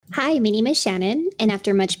Hi, my name is Shannon, and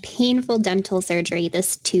after much painful dental surgery,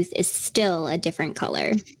 this tooth is still a different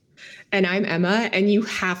color. And I'm Emma, and you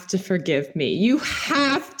have to forgive me. You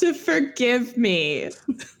have to forgive me.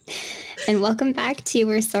 And welcome back to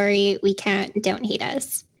We're Sorry We Can't, Don't Hate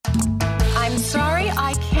Us. I'm sorry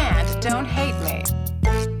I can't, don't hate me.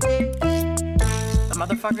 The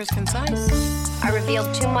motherfucker's concise. I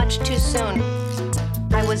revealed too much too soon.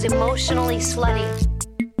 I was emotionally slutty.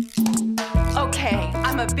 Okay,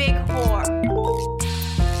 I'm a big whore.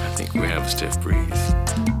 I think we have a stiff breeze.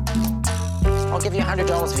 I'll give you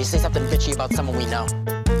 $100 if you say something bitchy about someone we know.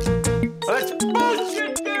 That's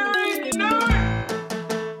bullshit, Gary! You know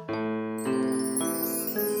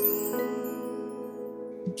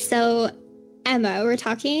it! So, Emma, we're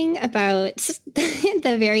talking about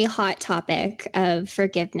the very hot topic of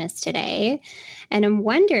forgiveness today. And I'm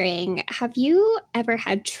wondering, have you ever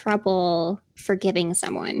had trouble forgiving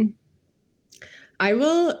someone? I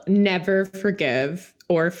will never forgive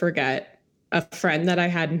or forget a friend that I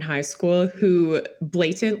had in high school who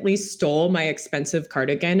blatantly stole my expensive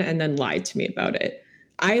cardigan and then lied to me about it.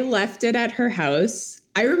 I left it at her house.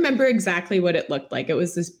 I remember exactly what it looked like. It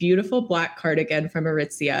was this beautiful black cardigan from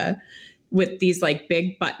Aritzia with these like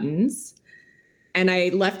big buttons. And I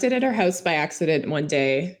left it at her house by accident one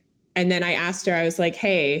day. And then I asked her, I was like,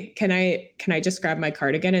 hey, can I just grab my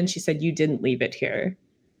cardigan? And she said, you didn't leave it here.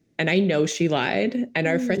 And I know she lied, and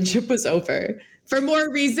our friendship was over for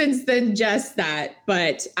more reasons than just that.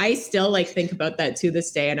 But I still like think about that to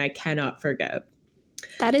this day, and I cannot forgive.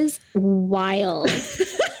 That is wild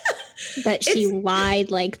that she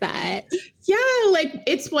lied like that. Yeah, like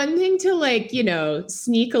it's one thing to like, you know,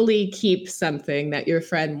 sneakily keep something that your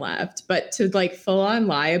friend left, but to like full on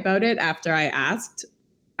lie about it after I asked,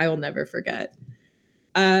 I will never forget.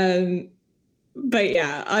 But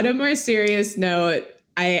yeah, on a more serious note,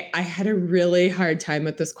 I had a really hard time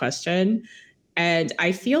with this question. And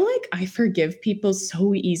I feel like I forgive people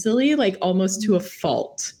so easily, like almost to a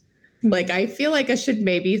fault. Like I feel like I should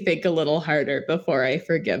maybe think a little harder before I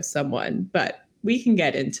forgive someone, but we can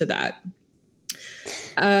get into that.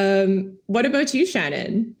 What about you,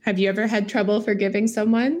 Shannon? Have you ever had trouble forgiving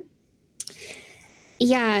someone?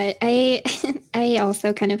 Yeah, I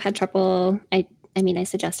also kind of had trouble. I mean, I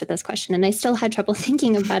suggested this question and I still had trouble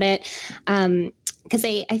thinking about it. Because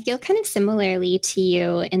I feel kind of similarly to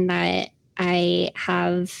you in that I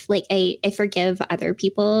have, like, I forgive other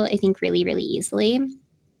people, I think, really, really easily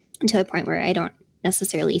to a point where I don't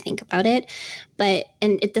necessarily think about it. But,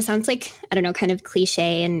 and this sounds like, I don't know, kind of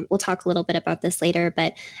cliche, and we'll talk a little bit about this later,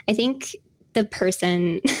 but I think the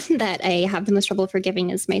person that I have the most trouble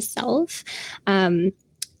forgiving is myself. And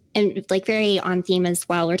like very on theme as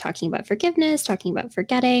well, we're talking about forgiveness, talking about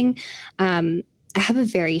forgetting. I have a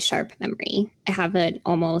very sharp memory. I have an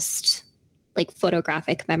almost like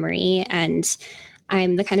photographic memory, and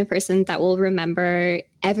I'm the kind of person that will remember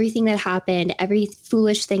everything that happened, every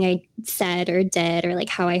foolish thing I said or did, or like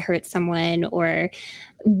how I hurt someone, or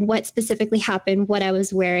what specifically happened, what I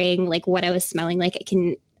was wearing, like what I was smelling like.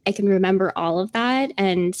 I can remember all of that,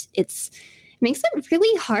 and it makes it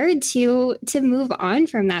really hard to move on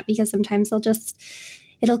from that, because sometimes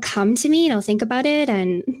it'll come to me and I'll think about it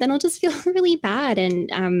and then I'll just feel really bad.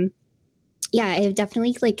 And yeah, I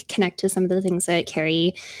definitely like connect to some of the things that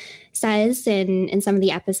Carrie says in some of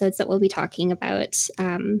the episodes that we'll be talking about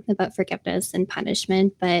forgiveness and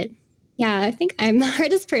punishment. But yeah, I think I'm the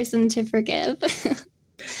hardest person to forgive.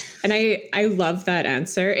 And I love that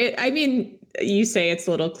answer. I mean, you say it's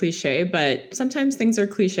a little cliche, but sometimes things are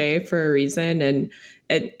cliche for a reason. And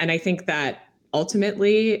I think that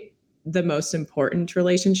ultimately the most important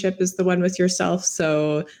relationship is the one with yourself.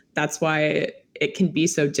 So that's why it can be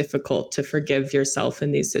so difficult to forgive yourself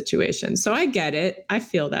in these situations. So I get it. I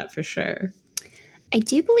feel that for sure. I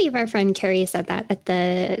do believe our friend Carrie said that at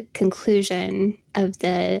the conclusion of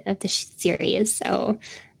the series. So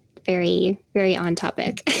very, very on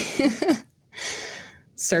topic.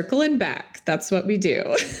 Circling back. That's what we do.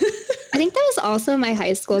 I think that was also my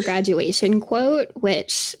high school graduation quote,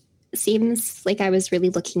 which seems like I was really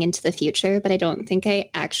looking into the future, but I don't think I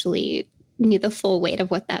actually knew the full weight of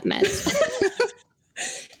what that meant.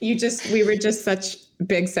 We were just such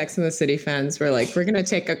big Sex and the City fans. We're like, we're going to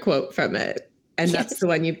take a quote from it. And that's the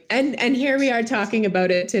one and here we are talking about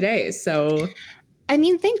it today. So, I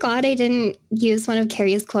mean, thank God I didn't use one of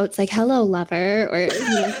Carrie's quotes like, hello, lover, or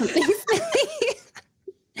something silly.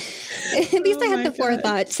 At least I had the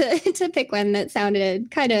forethought to pick one that sounded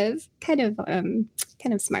kind of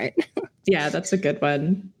smart. Yeah, that's a good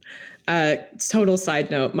one. Total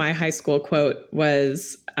side note, my high school quote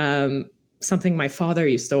was, something my father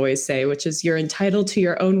used to always say, which is you're entitled to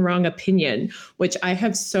your own wrong opinion, which I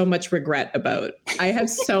have so much regret about. I have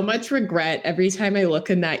so much regret every time I look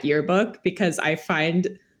in that yearbook because I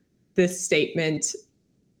find this statement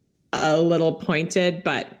a little pointed.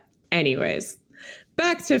 But anyways,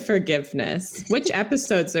 back to forgiveness. Which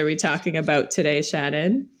episodes are we talking about today,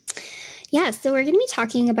 Shannon? Yeah, so we're going to be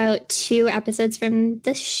talking about 2 episodes from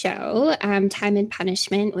the show, Time and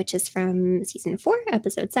Punishment, which is from season 4,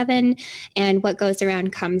 episode 7, and What Goes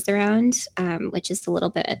Around Comes Around, which is a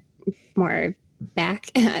little bit more back,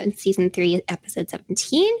 season 3, episode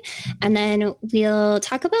 17. And then we'll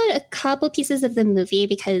talk about a couple pieces of the movie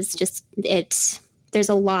because there's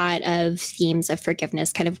a lot of themes of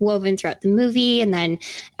forgiveness kind of woven throughout the movie and then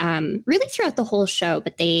really throughout the whole show,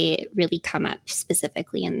 but they really come up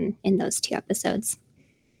specifically in those 2 episodes.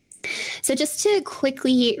 So just to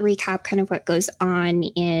quickly recap kind of what goes on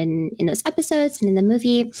in those episodes and in the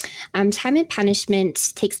movie, Time and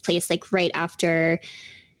Punishment takes place like right after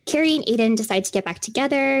Carrie and Aiden decide to get back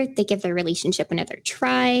together. They give their relationship another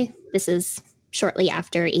try. This is shortly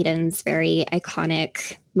after Aiden's very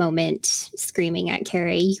iconic moment screaming at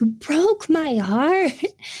Carrie, "You broke my heart,"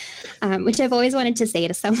 which I've always wanted to say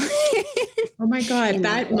to someone. Oh my God,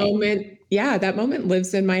 that moment. Yeah, that moment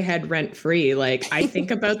lives in my head rent free. Like I think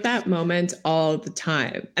about that moment all the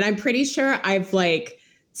time. And I'm pretty sure I've like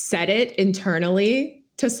said it internally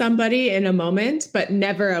to somebody in a moment, but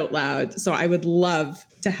never out loud. So I would love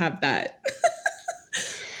to have that.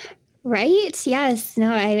 Right? Yes.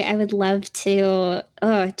 No, I would love to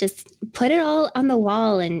just put it all on the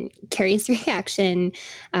wall and Carrie's reaction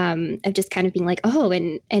of just kind of being like, oh,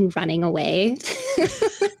 and running away.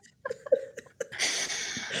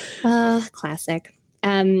 Classic.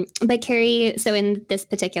 But Carrie, so in this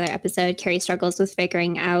particular episode, Carrie struggles with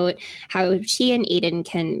figuring out how she and Aiden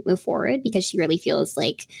can move forward because she really feels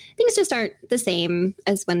like things just aren't the same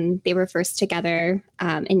as when they were first together.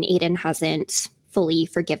 And Aiden hasn't fully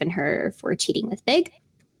forgiven her for cheating with Big.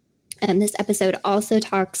 And this episode also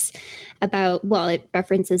talks about, well, it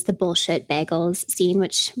references the bullshit bagels scene,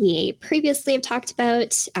 which we previously have talked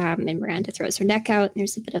about. And Miranda throws her neck out. And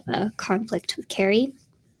there's a bit of a conflict with Carrie.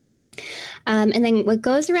 And then What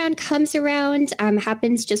Goes Around Comes Around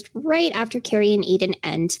happens just right after Carrie and Aiden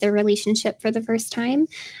end their relationship for the first time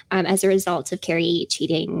as a result of Carrie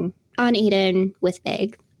cheating on Aiden with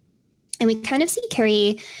Big. And we kind of see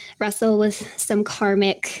Carrie wrestle with some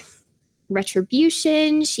karmic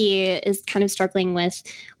retribution. She is kind of struggling with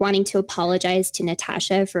wanting to apologize to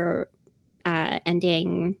Natasha for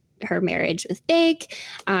ending her marriage with Big.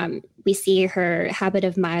 We see her habit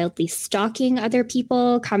of mildly stalking other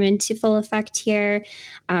people come into full effect here.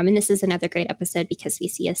 And this is another great episode because we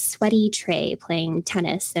see a sweaty Trey playing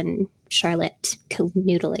tennis and Charlotte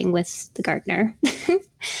canoodling with the gardener.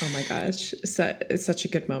 Oh my gosh. It's such a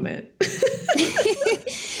good moment.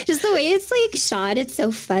 Just the way it's like shot, it's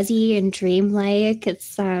so fuzzy and dreamlike.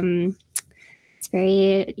 It's very,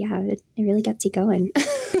 it really gets you going.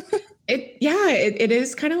 It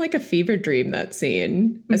is kind of like a fever dream, that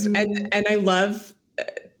scene. Mm-hmm. And I love,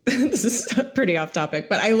 this is pretty off topic,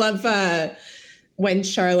 but I love when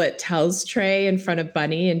Charlotte tells Trey in front of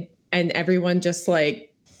Bunny and everyone just like,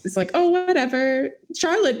 it's like, oh, whatever.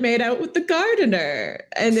 Charlotte made out with the gardener.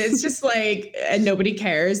 And it's just like, and nobody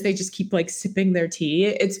cares. They just keep like sipping their tea.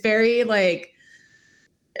 It's very like,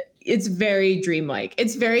 it's very dreamlike.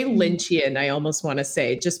 It's very Lynchian, I almost want to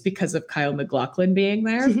say, just because of Kyle MacLachlan being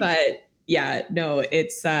there. But yeah, no,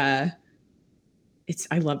 I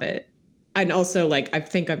love it. And also, like, I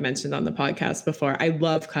think I've mentioned on the podcast before, I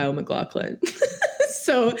love Kyle MacLachlan.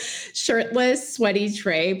 So shirtless, sweaty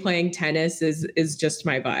Trey playing tennis is just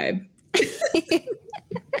my vibe.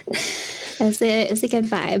 It's a good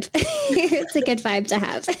vibe. It's a good vibe to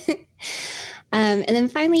have. And then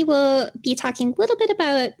finally, we'll be talking a little bit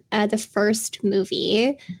about the first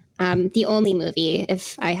movie, the only movie,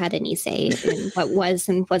 if I had any say in what was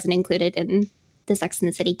and wasn't included in the Sex and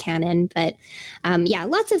the City canon. But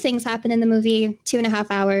lots of things happen in the movie, 2.5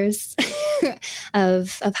 hours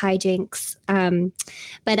of hijinks.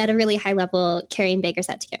 But at a really high level, Carrie and Big are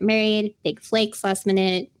set to get married. Big flakes last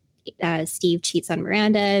minute. Steve cheats on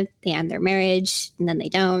Miranda. They end their marriage, and then they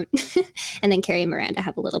don't. And then Carrie and Miranda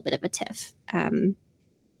have a little bit of a tiff,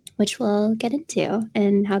 which we'll get into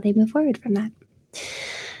and how they move forward from that.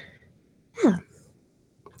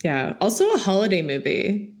 Yeah. Also a holiday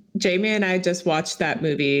movie. Jamie and I just watched that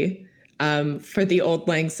movie for the Auld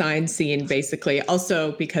Lang Syne scene, basically.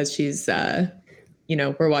 Also because she's,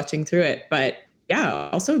 we're watching through it. But yeah,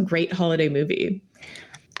 also a great holiday movie.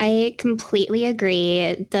 I completely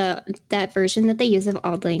agree. That version that they use of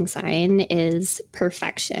Auld Lang Syne is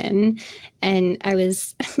perfection. And I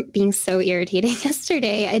was being so irritating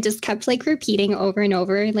yesterday. I just kept like repeating over and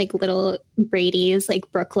over like little Brady's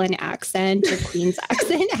like Brooklyn accent or Queen's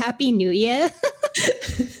accent. Happy New Year.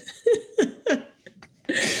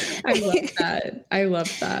 I love that. I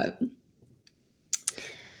love that.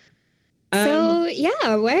 So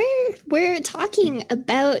yeah, we're talking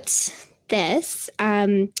about this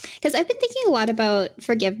because I've been thinking a lot about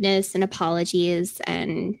forgiveness and apologies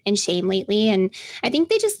and shame lately, and I think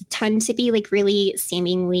they just tend to be like really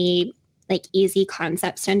seemingly like easy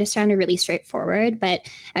concepts to understand or really straightforward, but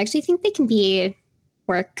I actually think they can be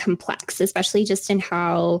more complex, especially just in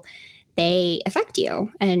how they affect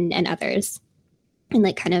you and others in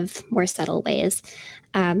like kind of more subtle ways.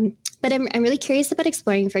 But I'm really curious about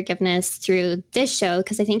exploring forgiveness through this show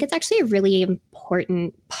because I think it's actually a really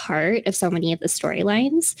important part of so many of the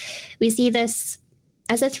storylines. We see this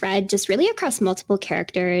as a thread just really across multiple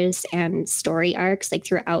characters and story arcs like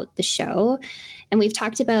throughout the show. And we've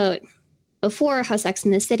talked about before how Sex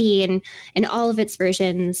and the City and all of its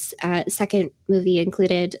versions, second movie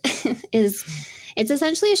included, it's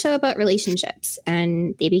essentially a show about relationships,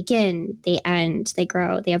 and they begin, they end, they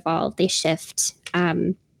grow, they evolve, they shift.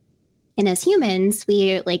 And as humans,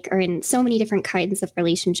 we like are in so many different kinds of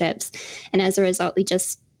relationships. And as a result,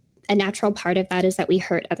 a natural part of that is that we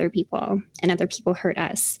hurt other people and other people hurt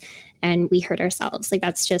us and we hurt ourselves. Like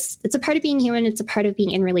it's a part of being human. It's a part of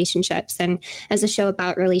being in relationships. And as a show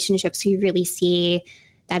about relationships, we really see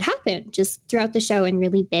that happen just throughout the show in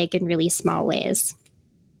really big and really small ways.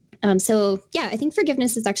 So yeah, I think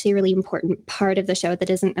forgiveness is actually a really important part of the show that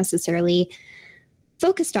isn't necessarily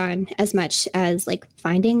focused on as much as like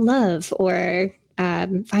finding love or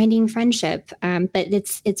finding friendship. But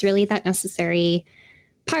it's really that necessary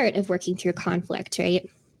part of working through conflict, right?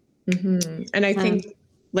 Mm-hmm. And I think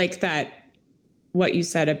like that, what you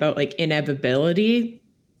said about like inevitability,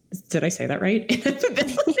 did I say that right?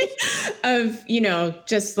 Inevitability of,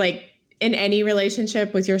 just like in any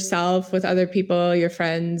relationship with yourself, with other people, your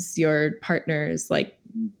friends, your partners, like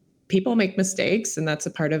people make mistakes and that's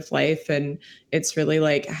a part of life. And it's really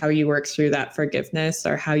like how you work through that forgiveness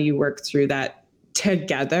or how you work through that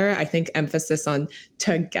together. I think emphasis on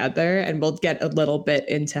together, and we'll get a little bit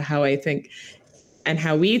into how I think and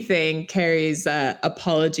how we think Carrie's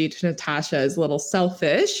apology to Natasha is a little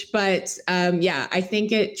selfish. But I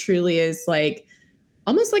think it truly is like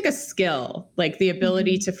almost like a skill, like the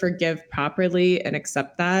ability to forgive properly and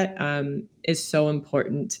accept that is so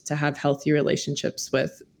important to have healthy relationships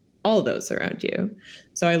with all those around you.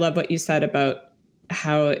 So I love what you said about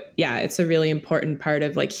how, it's a really important part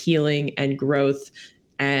of like healing and growth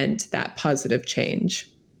and that positive change.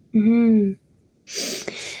 Mm-hmm.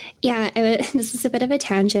 Yeah, this is a bit of a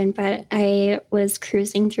tangent, but I was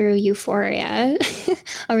cruising through Euphoria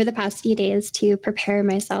over the past few days to prepare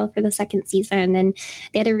myself for the second season. And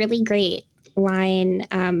they had a really great line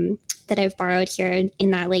that I've borrowed here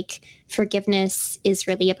in that like forgiveness is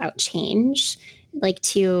really about change. Like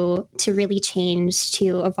to really change,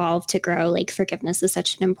 to evolve, to grow, like forgiveness is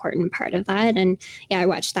such an important part of that. And I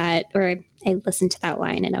watched that, or I listened to that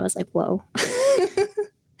line and I was like, whoa,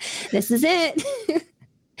 this is it.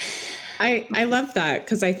 I love that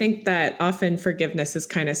because I think that often forgiveness is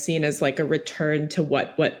kind of seen as like a return to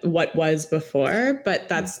what was before, but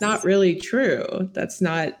that's not really true. That's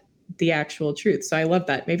not the actual truth. So I love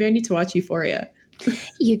that. Maybe I need to watch Euphoria.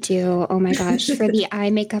 You do. Oh my gosh. For the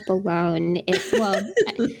eye makeup alone,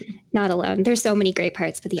 not alone. There's so many great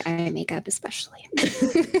parts, but the eye makeup especially.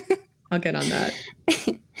 I'll get on that.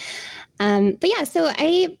 But yeah, so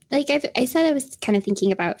I said I was kind of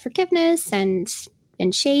thinking about forgiveness and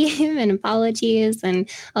shame and apologies and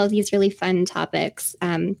all of these really fun topics.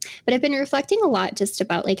 But I've been reflecting a lot just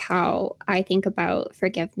about like how I think about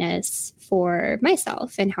forgiveness for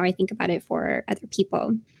myself and how I think about it for other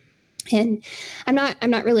people. And I'm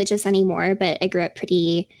not religious anymore, but I grew up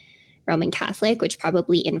pretty Roman Catholic, which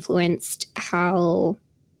probably influenced how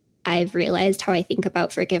I've realized how I think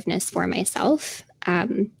about forgiveness for myself,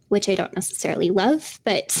 which I don't necessarily love,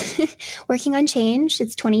 but working on change.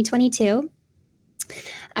 It's 2022.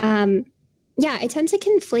 I tend to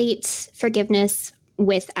conflate forgiveness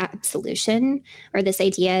with absolution, or this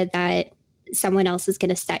idea that someone else is going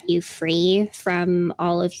to set you free from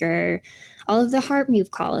all of the harm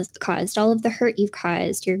you've caused, all of the hurt you've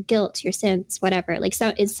caused, your guilt, your sins, whatever. Like,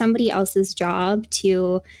 so it's somebody else's job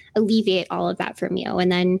to alleviate all of that from you.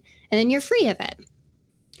 And then you're free of it.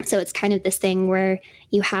 So it's kind of this thing where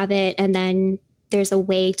you have it and then there's a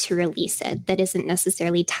way to release it that isn't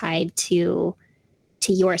necessarily tied to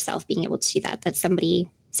yourself being able to do that. That's somebody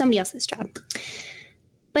somebody else's job.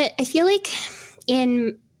 But I feel like,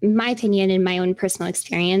 in my opinion, in my own personal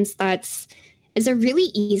experience, is a really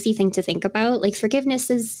easy thing to think about. Like, forgiveness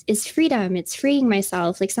is freedom. It's freeing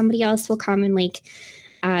myself. Like, somebody else will come and like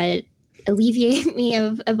alleviate me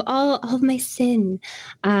of all of my sin.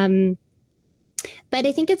 But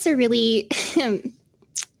I think it's a really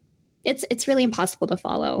it's really impossible to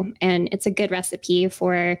follow, and it's a good recipe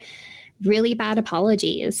for really bad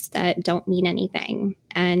apologies that don't mean anything,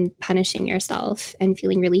 and punishing yourself and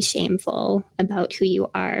feeling really shameful about who you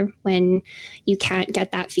are when you can't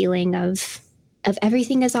get that feeling of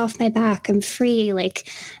everything is off my back. I'm free.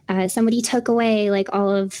 Like somebody took away like all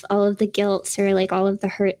of the guilt or like all of the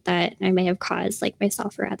hurt that I may have caused, like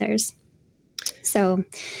myself or others. So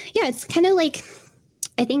yeah, it's kind of like,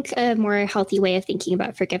 I think a more healthy way of thinking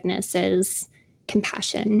about forgiveness is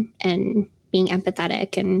compassion and being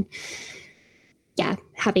empathetic, and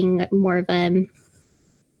having more of an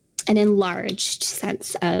enlarged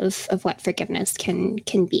sense of what forgiveness can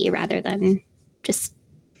be, rather than just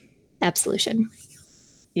absolution.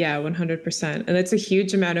 Yeah, 100%. And it's a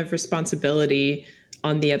huge amount of responsibility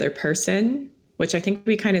on the other person, which I think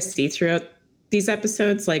we kind of see throughout these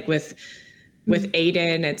episodes. Like with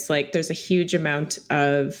Aiden, it's like there's a huge amount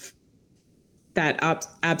of that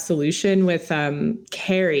absolution with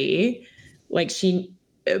Carrie. Like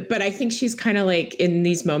but I think she's kind of like in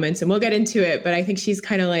these moments, and we'll get into it, but I think she's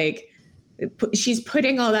kind of like, she's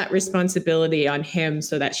putting all that responsibility on him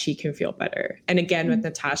so that she can feel better. And again, with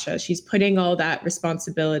Natasha, she's putting all that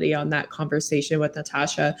responsibility on that conversation with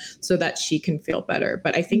Natasha so that she can feel better.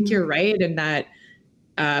 But I think you're right in that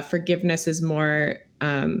forgiveness is more,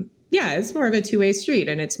 it's more of a two-way street,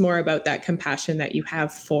 and it's more about that compassion that you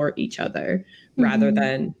have for each other rather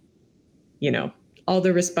than, all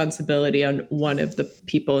the responsibility on one of the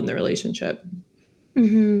people in the relationship.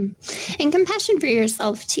 And compassion for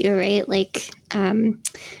yourself too, right? Like when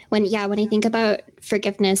I think about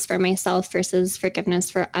forgiveness for myself versus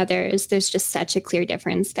forgiveness for others, there's just such a clear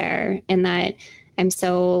difference there, in that I'm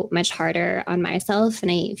so much harder on myself,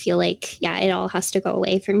 and I feel like it all has to go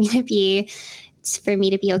away for me to be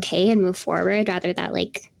okay and move forward, rather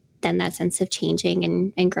than that sense of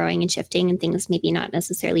changing and growing and shifting, and things maybe not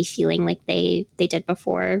necessarily feeling like they did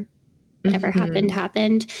before whatever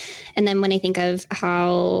happened. And then when I think of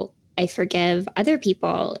how I forgive other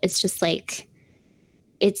people, it's just like,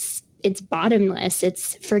 it's bottomless.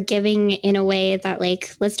 It's forgiving in a way that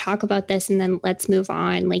like, let's talk about this and then let's move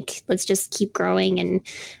on. Like, let's just keep growing. And,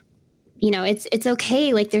 it's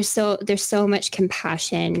okay. Like there's so much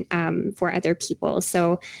compassion for other people.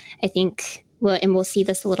 So I think, we'll see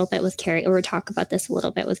this a little bit with Carrie, or we'll talk about this a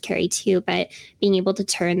little bit with Carrie too, but being able to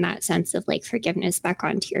turn that sense of like forgiveness back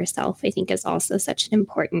onto yourself, I think is also such an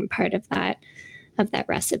important part of that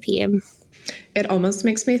recipe. It almost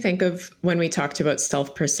makes me think of when we talked about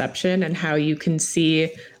self-perception and how you can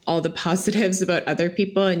see all the positives about other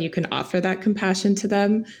people and you can offer that compassion to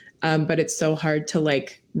them. But it's so hard to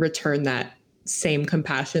like return that same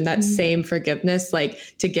compassion, that same forgiveness, like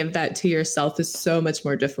to give that to yourself is so much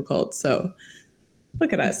more difficult. So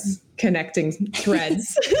look at us connecting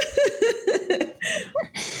threads.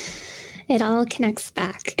 It all connects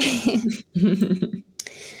back.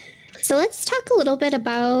 So let's talk a little bit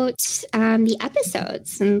about the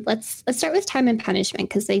episodes, and let's start with Time and Punishment,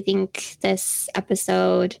 because I think this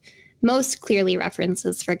episode most clearly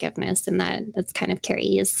references forgiveness, and that's kind of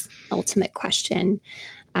Carrie's ultimate question.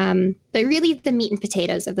 But really the meat and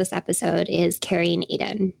potatoes of this episode is Carrie and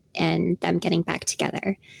Aiden and them getting back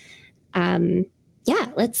together.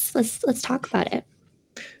 Let's talk about it.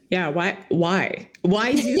 Yeah. Why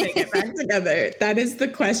do they get back together? That is the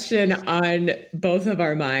question on both of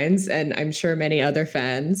our minds, and I'm sure many other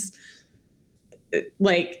fans.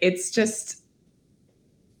 Like, it's just,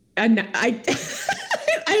 I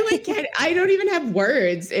don't even have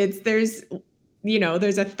words. There's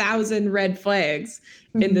 1,000 red flags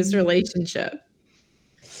in this relationship.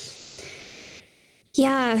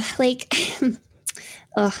 Yeah, like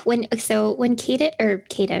when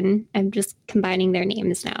Caden, I'm just combining their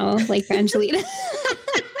names now, like Brangelina.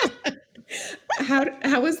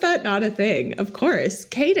 How is that not a thing? Of course,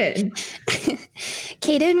 Caden.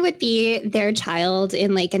 Caden would be their child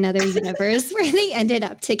in like another universe where they ended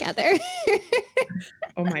up together.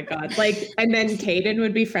 Oh my God. Like, and then Caden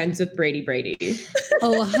would be friends with Brady.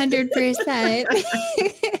 Oh, 100%.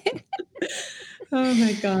 Oh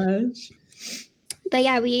my gosh. But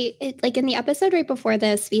yeah, we like in the episode right before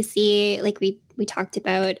this, we see like we talked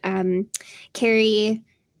about Carrie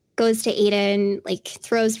goes to Aiden, like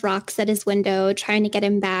throws rocks at his window, trying to get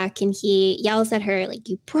him back. And he yells at her, like,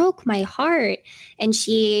 "You broke my heart." And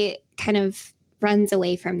she kind of runs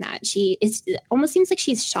away from that. It almost seems like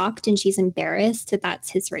she's shocked and she's embarrassed that that's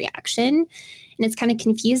his reaction. And it's kind of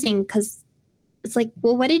confusing because it's like,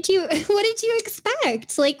 well, what did you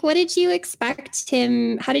expect? Like, what did you expect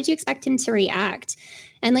him? How did you expect him to react?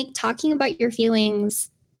 And like talking about your feelings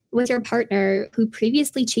with your partner who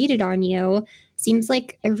previously cheated on you seems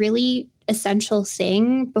like a really essential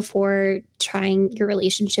thing before trying your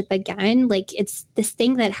relationship again. Like, it's this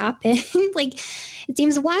thing that happened. Like, it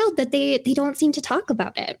seems wild that they don't seem to talk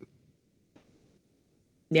about it.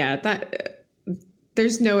 Yeah, that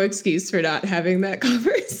there's no excuse for not having that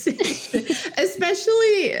conversation,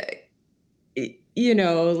 especially, you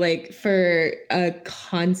know, like for a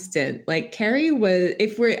constant, like Carrie was,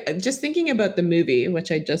 if we're just thinking about the movie, which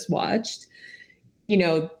I just watched, you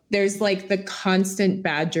know, there's like the constant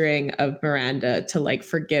badgering of Miranda to like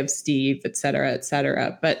forgive Steve, et cetera, et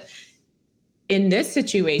cetera. But in this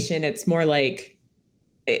situation, it's more like,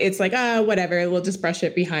 it's like, whatever, we'll just brush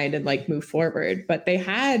it behind and like move forward. But they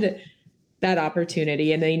had that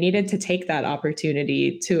opportunity and they needed to take that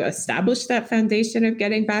opportunity to establish that foundation of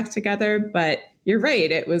getting back together. But you're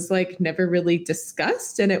right, it was like never really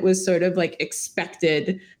discussed, and it was sort of like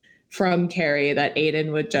expected from Carrie that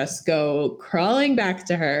Aiden would just go crawling back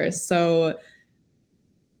to her. So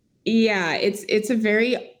yeah, it's a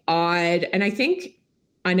very odd and I think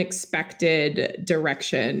unexpected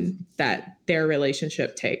direction that their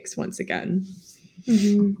relationship takes once again.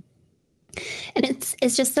 Mm-hmm. And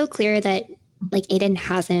it's just so clear that like Aiden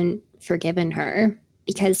hasn't forgiven her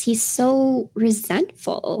because he's so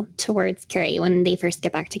resentful towards Carrie when they first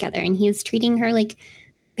get back together, and he's treating her like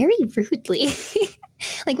very rudely.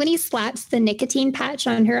 Like when he slaps the nicotine patch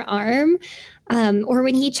on her arm, or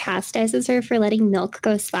when he chastises her for letting milk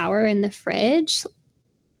go sour in the fridge.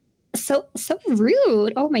 So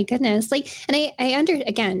rude. Oh my goodness. Like, and I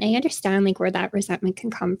understand like where that resentment can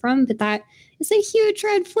come from, but that is a huge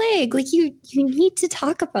red flag. Like you need to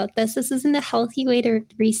talk about this. This isn't a healthy way to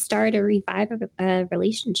restart or revive a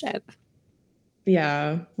relationship.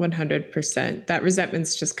 Yeah, 100%. That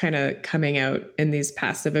resentment's just kind of coming out in these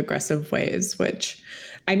passive aggressive ways, which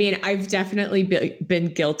I mean, I've definitely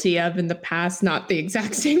been guilty of in the past, not the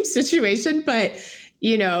exact same situation, but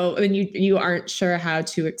you know, when you aren't sure how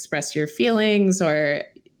to express your feelings, or,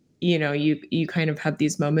 you know, you kind of have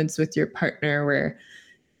these moments with your partner where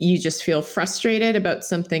you just feel frustrated about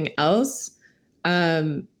something else.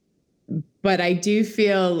 But I do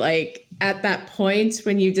feel like at that point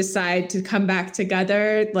when you decide to come back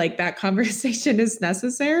together, like that conversation is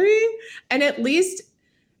necessary. And at least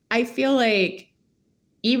I feel like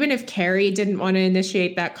even if Carrie didn't want to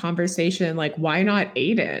initiate that conversation, like why not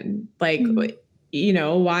Aiden? Like, you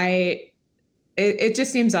know, why? It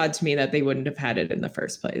just seems odd to me that they wouldn't have had it in the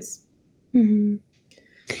first place. Mm-hmm.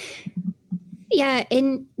 Yeah,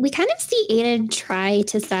 and we kind of see Aiden try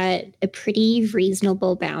to set a pretty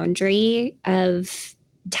reasonable boundary of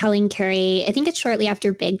telling Carrie, I think it's shortly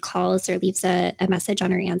after Big calls or leaves a message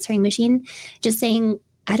on her answering machine, just saying,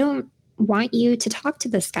 I don't want you to talk to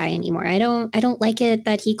this guy anymore. I don't like it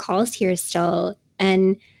that he calls here still.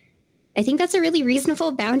 And I think that's a really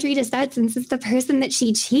reasonable boundary to set since it's the person that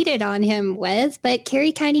she cheated on him with. But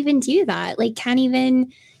Carrie can't even do that. Like, can't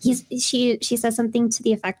even. She says something to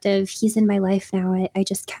the effect of, "He's in my life now. I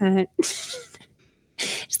just can't,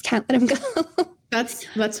 just can't let him go."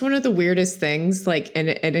 That's one of the weirdest things. Like, and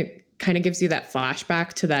it kind of gives you that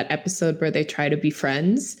flashback to that episode where they try to be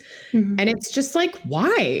friends, and it's just like,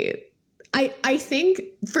 why? I think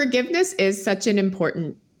forgiveness is such an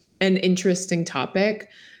important and interesting topic.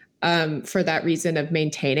 For that reason of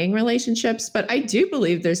maintaining relationships. But I do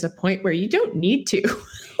believe there's a point where you don't need to.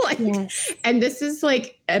 Like, yes. And this is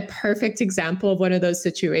like a perfect example of one of those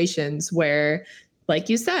situations where, like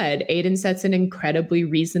you said, Aiden sets an incredibly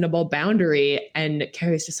reasonable boundary and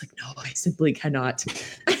Carrie's just like, no, I simply cannot.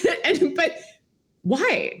 But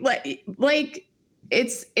why? Like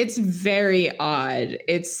it's very odd.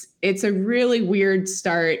 It's a really weird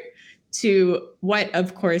start to what,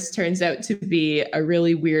 of course, turns out to be a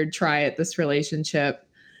really weird try at this relationship.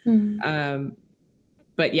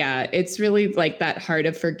 But yeah, it's really like that heart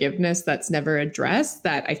of forgiveness that's never addressed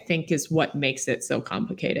that I think is what makes it so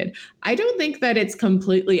complicated. I don't think that it's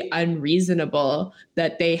completely unreasonable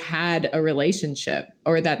that they had a relationship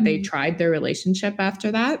or that they tried their relationship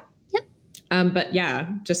after that. Yep. But yeah,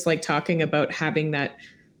 just like talking about having that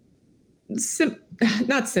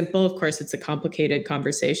not simple, of course, it's a complicated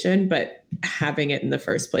conversation, but having it in the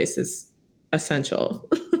first place is essential.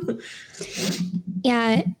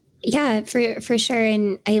 Yeah, for sure.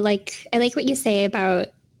 And I like what you say about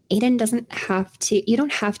Aiden doesn't have to, you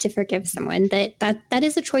don't have to forgive someone. That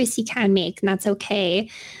is a choice you can make, and that's okay.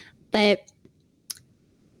 But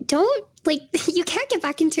don't like, you can't get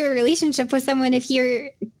back into a relationship with someone if you're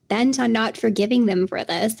bent on not forgiving them for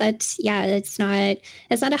this. It's not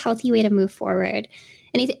a healthy way to move forward.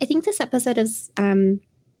 And I think this episode is, I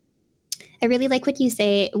really like what you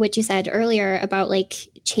said earlier about like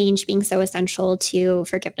change being so essential to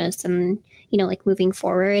forgiveness and, like moving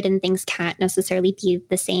forward, and things can't necessarily be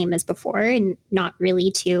the same as before, and not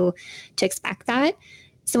really to expect that.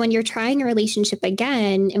 So when you're trying a relationship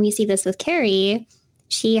again, and we see this with Carrie,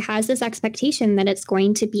 she has this expectation that it's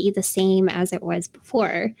going to be the same as it was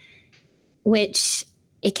before, which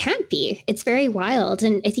it can't be. It's very wild.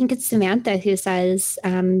 And I think it's Samantha who says,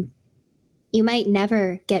 you might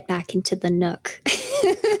never get back into the Nook,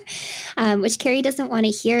 which Carrie doesn't want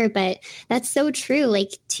to hear, but that's so true.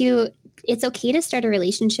 Like, it's okay to start a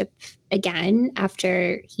relationship again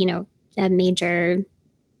after, a major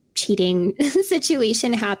cheating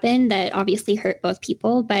situation happened that obviously hurt both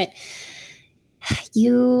people, but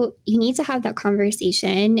you need to have that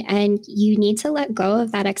conversation, and you need to let go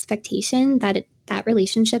of that expectation that that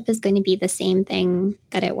relationship is going to be the same thing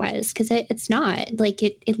that it was, because it's not. Like,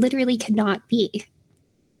 it literally could not be.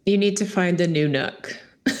 You need to find a new Nook.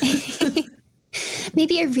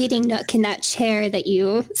 Maybe a reading nook in that chair that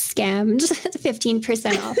you scammed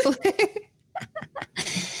 15% off.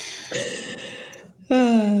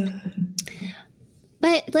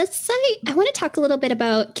 But I want to talk a little bit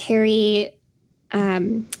about Carrie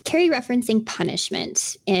referencing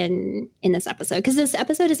punishment in this episode, because this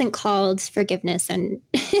episode isn't called forgiveness and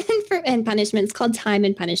punishment. It's called time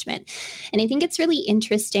and punishment. And I think it's really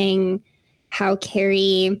interesting how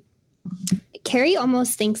Carrie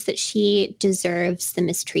almost thinks that she deserves the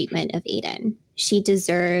mistreatment of Aiden. She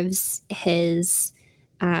deserves his,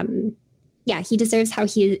 he deserves how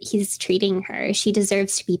he's treating her. She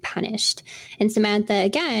deserves to be punished. And Samantha,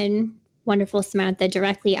 again, wonderful Samantha,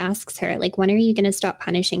 directly asks her, like, when are you going to stop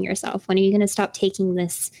punishing yourself? When are you going to stop taking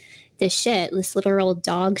this shit, this literal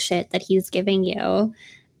dog shit that he's giving you,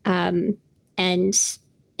 and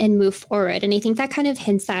move forward? And I think that kind of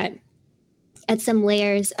hints at some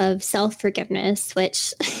layers of self-forgiveness,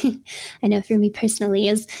 which I know for me personally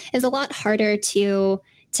is a lot harder to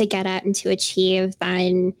get at and to achieve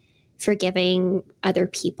than forgiving other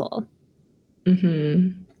people.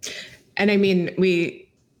 Mm-hmm. And I mean, we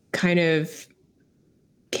kind of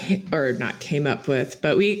came up with,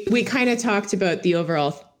 but we kind of talked about the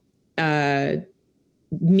overall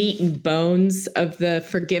meat and bones of the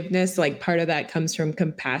forgiveness. Like, part of that comes from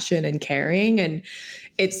compassion and caring. And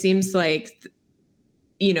it seems like,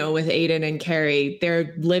 with Aiden and Carrie,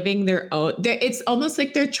 they're living their own. It's almost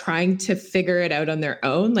like they're trying to figure it out on their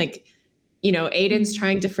own. Like, Aiden's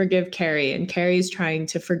trying to forgive Carrie, and Carrie's trying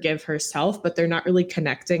to forgive herself, but they're not really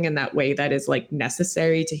connecting in that way that is like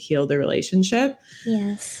necessary to heal the relationship.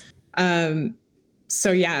 Yes.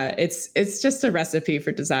 So yeah, it's just a recipe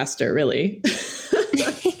for disaster, really.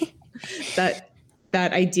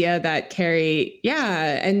 That idea that Carrie,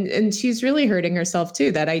 and she's really hurting herself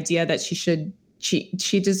too. That idea that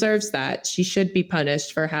she deserves that. She should be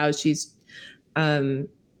punished for how she's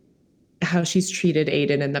treated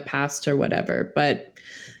Aiden in the past or whatever. But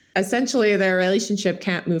essentially their relationship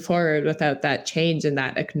can't move forward without that change and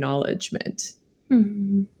that acknowledgement.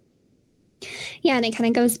 Mm-hmm. Yeah. And it kind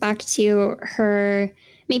of goes back to her,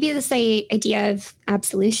 maybe this idea of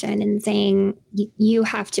absolution and saying, you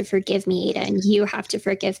have to forgive me, Aiden, you have to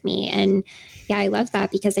forgive me. And yeah, I love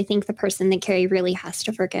that, because I think the person that Carrie really has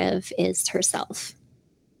to forgive is herself,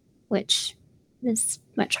 which is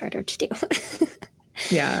much harder to do.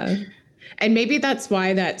 Yeah. And maybe that's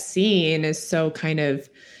why that scene is so kind of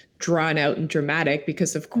drawn out and dramatic,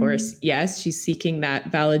 because of course, yes, she's seeking that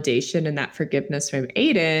validation and that forgiveness from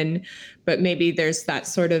Aiden, but maybe there's that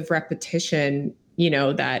sort of repetition,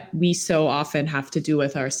 that we so often have to do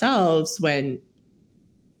with ourselves when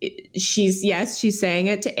she's saying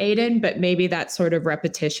it to Aiden, but maybe that sort of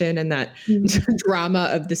repetition and that drama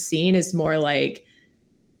of the scene is more like,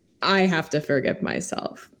 I have to forgive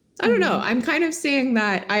myself. I don't know. I'm kind of seeing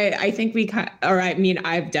that. I think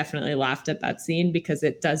I've definitely laughed at that scene because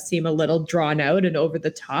it does seem a little drawn out and over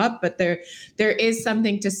the top, but there is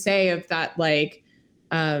something to say of that, like,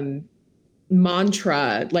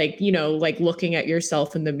 mantra, like, like looking at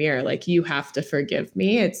yourself in the mirror, like, you have to forgive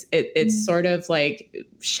me. It's sort of like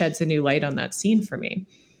sheds a new light on that scene for me.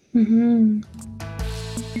 Mm-hmm.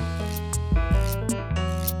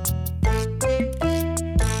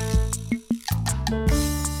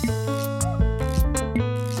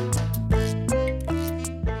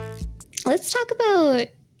 Let's talk about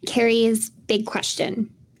Carrie's big question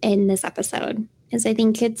in this episode, because I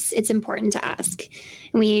think it's important to ask.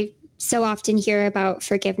 And we so often hear about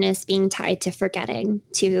forgiveness being tied to forgetting.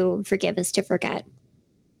 To forgive is to forget.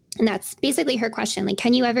 And that's basically her question. Like,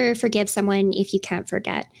 can you ever forgive someone if you can't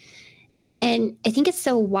forget? And I think it's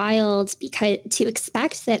so wild because to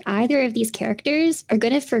expect that either of these characters are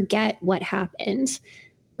going to forget what happened.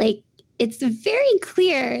 Like, it's very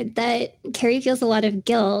clear that Carrie feels a lot of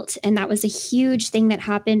guilt, and that was a huge thing that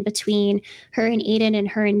happened between her and Aiden and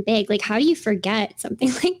her and Big. Like, how do you forget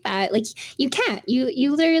something like that? Like, you can't.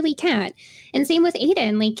 You literally can't. And same with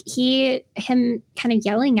Aiden. Like, him kind of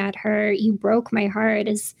yelling at her, "You broke my heart,"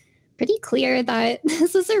 is pretty clear that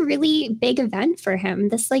this was a really big event for him.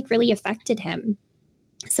 This like really affected him.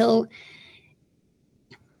 So,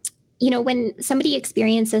 you know, when somebody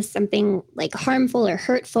experiences something like harmful or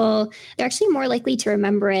hurtful, they're actually more likely to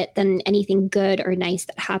remember it than anything good or nice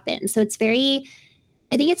that happened. So I think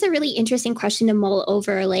it's a really interesting question to mull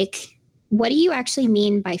over. Like, what do you actually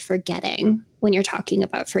mean by forgetting when you're talking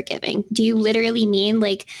about forgiving? Do you literally mean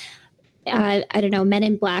like, I don't know, Men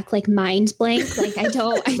in Black, like mind blank? Like, I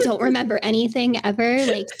don't remember anything ever,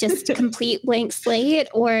 like just complete blank slate?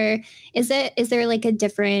 Or is there a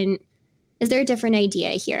different idea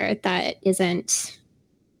here that isn't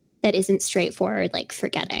straightforward, like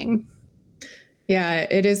forgetting? Yeah,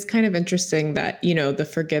 it is kind of interesting that, you know, the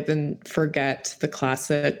forgive and forget, the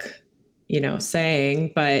classic, you know,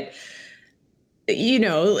 saying, but, you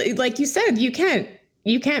know, like you said, you can't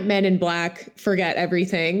Men in Black forget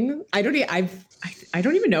everything. I don't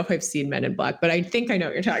even know if I've seen Men in Black, but I think I know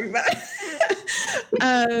what you're talking about.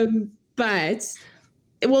 But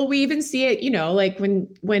well, we even see it, you know, like when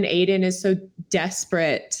Aiden is so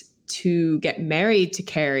desperate to get married to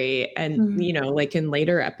Carrie, and you know, like in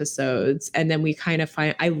later episodes, and then we kind of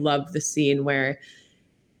find, I love the scene where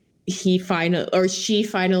she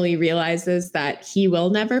finally realizes that he will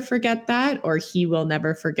never forget that, or he will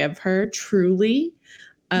never forgive her truly,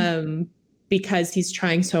 because he's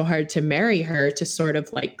trying so hard to marry her, to sort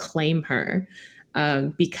of like claim her,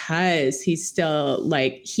 because he's still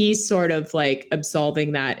like, he's sort of like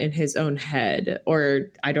absolving that in his own head.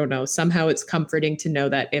 Or I don't know, somehow it's comforting to know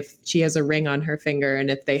that if she has a ring on her finger and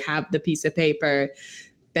if they have the piece of paper,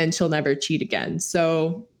 then she'll never cheat again.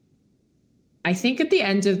 So I think at the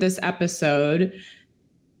end of this episode,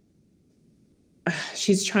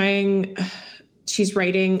 she's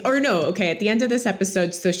writing, or no, okay, at the end of this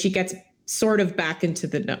episode, so she gets sort of back into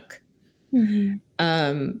the Nook.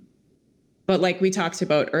 But like we talked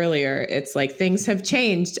about earlier, it's like things have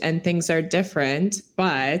changed and things are different.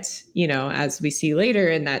 But, you know, as we see later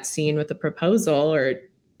in that scene with the proposal, or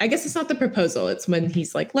I guess it's not the proposal, it's when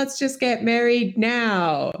he's like, let's just get married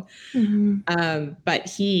now. But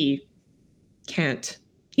he can't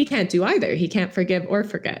do either. He can't forgive or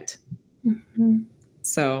forget.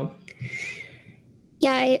 So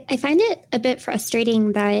yeah, I find it a bit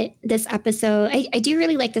frustrating that this episode, I do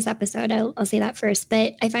really like this episode, I'll say that first,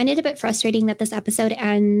 but I find it a bit frustrating that this episode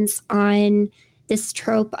ends on this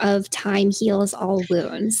trope of time heals all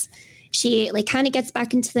wounds. She like kind of gets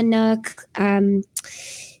back into the Nook, and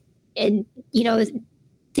you know,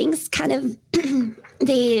 things kind of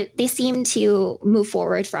they seem to move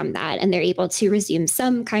forward from that, and they're able to resume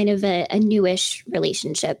some kind of a newish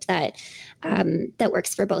relationship that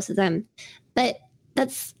works for both of them. But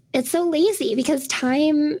it's so lazy, because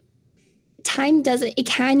time doesn't, it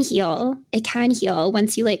can heal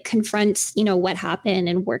once you like confront, you know, what happened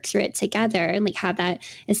and work through it together and like have that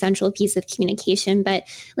essential piece of communication. But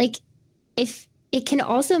like, if it can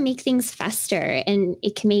also make things fester, and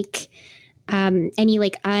it can make any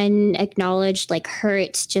like unacknowledged like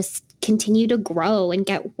hurt just continue to grow and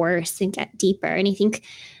get worse and get deeper. And I think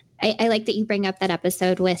I like that you bring up that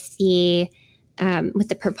episode with the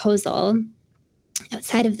proposal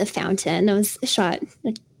outside of the fountain. That was shot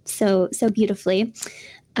so beautifully.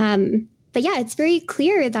 But yeah, it's very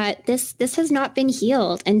clear that this has not been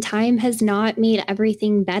healed, and time has not made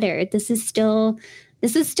everything better. This is still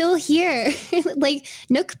here. Like,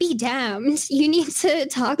 Nook be damned. You need to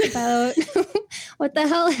talk about what the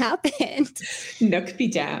hell happened. Nook be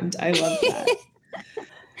damned. I love that.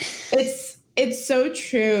 It's so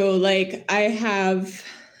true. Like, I have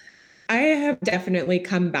definitely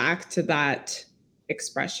come back to that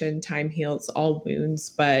expression, time heals all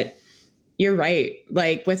wounds, but you're right.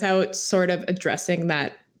 Like, without sort of addressing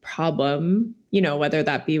that problem, you know, whether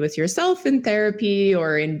that be with yourself in therapy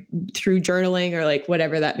or through journaling, or like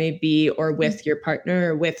whatever that may be, or with your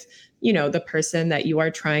partner, or with, you know, the person that you are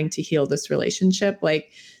trying to heal this relationship,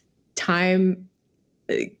 like, time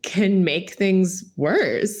can make things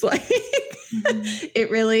worse. Like, it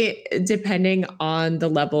really, depending on the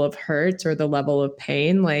level of hurt or the level of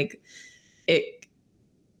pain, like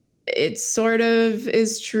it sort of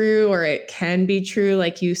is true, or it can be true,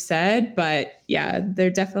 like you said. But yeah, there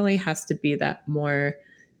definitely has to be that more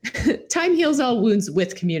time heals all wounds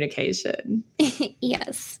with communication.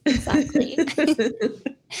 Yes, exactly.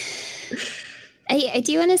 I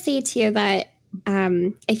do want to say too that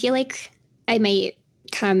I feel like I might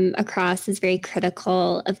come across as very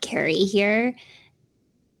critical of Carrie here,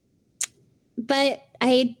 but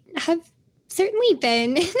I have certainly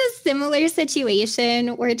been in a similar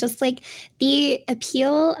situation where just like the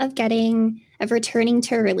appeal of returning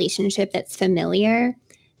to a relationship that's familiar,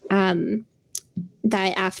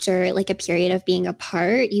 that after like a period of being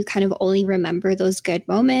apart, you kind of only remember those good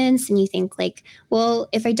moments and you think like, well,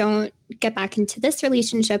 if I don't get back into this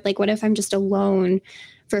relationship, like what if I'm just alone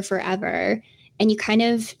for forever? And you kind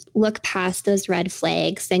of look past those red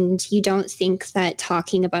flags and you don't think that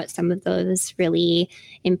talking about some of those really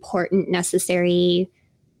important, necessary,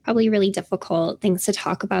 probably really difficult things to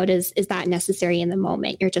talk about is that necessary in the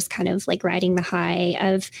moment. You're just kind of like riding the high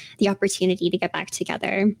of the opportunity to get back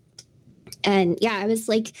together. And yeah, I was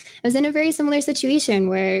in a very similar situation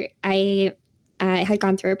where I had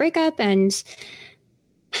gone through a breakup, and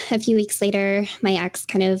a few weeks later, my ex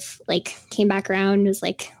kind of like came back around and was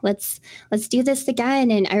like, let's do this again.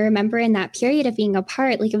 And I remember in that period of being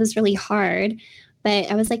apart, like it was really hard, but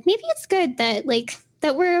I was like, maybe it's good that like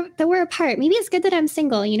that we're apart. Maybe it's good that I'm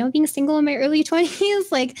single, being single in my early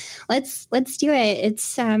 20s, like let's do it.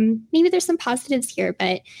 It's maybe there's some positives here,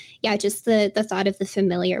 but yeah, just the thought of the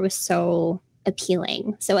familiar was so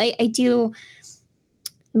appealing. So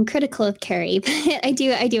I'm critical of Carrie, but I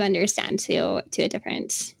do understand to a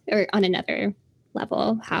different, or on another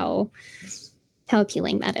level, how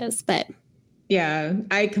appealing that is. But yeah,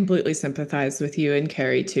 I completely sympathize with you and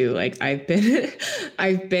Carrie too. Like I've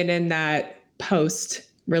been in that post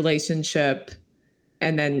relationship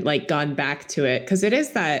and then like gone back to it, because it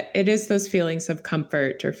is those feelings of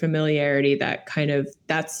comfort or familiarity that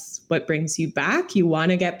that's what brings you back. You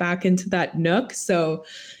want to get back into that nook. So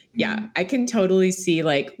yeah, I can totally see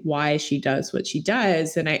like why she does what she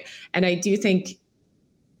does. And I do think,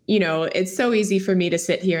 it's so easy for me to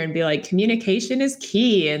sit here and be like, communication is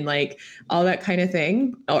key and like all that kind of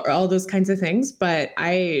thing, or all those kinds of things. But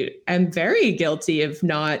I am very guilty of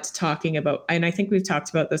not talking about, and I think we've talked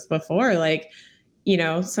about this before, like,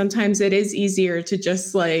 sometimes it is easier to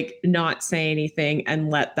just like not say anything and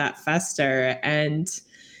let that fester and,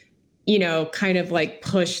 kind of like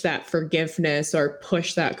push that forgiveness or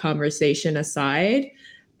push that conversation aside.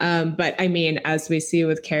 But I mean, as we see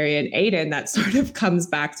with Carrie and Aiden, that sort of comes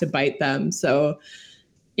back to bite them. So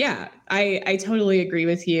yeah, I totally agree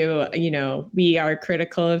with you. We are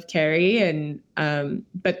critical of Carrie, and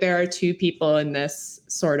but there are two people in this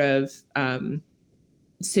sort of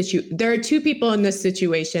there are two people in this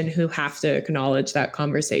situation who have to acknowledge that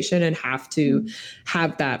conversation and have to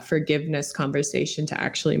have that forgiveness conversation to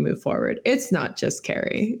actually move forward. It's not just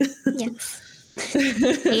Carrie. Yes.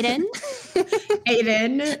 Aiden.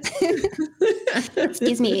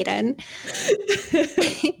 Excuse me, Aiden.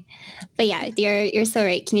 But yeah, you're so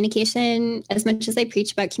right. Communication, as much as I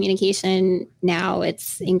preach about communication now,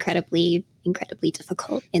 it's incredibly, incredibly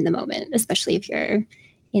difficult in the moment, especially if you're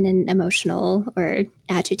in an emotional or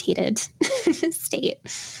agitated state.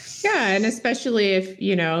 Yeah. And especially if,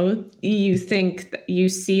 you think you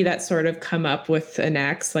see that sort of come up with an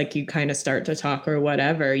ex, like you kind of start to talk or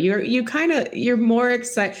whatever, you're more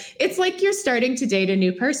excited. It's like you're starting to date a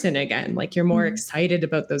new person again. Like you're more excited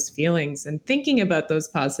about those feelings and thinking about those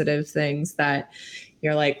positive things that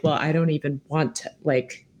you're like, well, I don't even want to,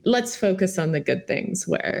 like, let's focus on the good things,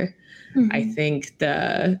 where I think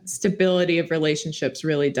the stability of relationships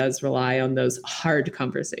really does rely on those hard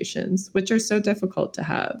conversations, which are so difficult to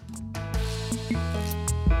have.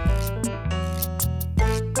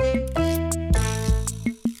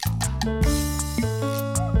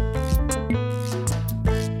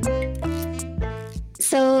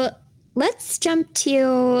 So let's jump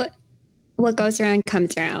to what goes around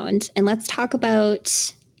comes around, and let's talk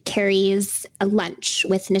about Carrie's lunch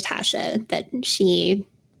with Natasha that she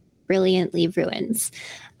brilliantly ruins.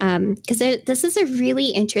 Because this is a really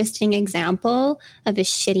interesting example of a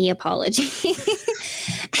shitty apology.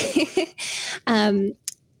 And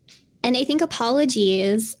I think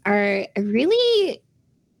apologies are a really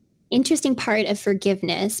interesting part of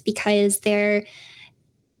forgiveness, because they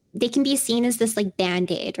can be seen as this like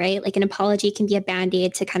Band-Aid, right? Like an apology can be a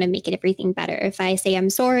Band-Aid to kind of make everything better. If I say I'm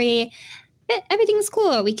sorry, everything's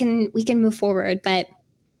cool. We can move forward. But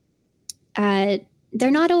they're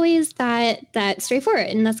not always that straightforward.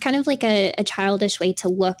 And that's kind of like a childish way to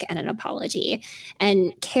look at an apology.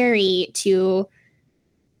 And Carrie, to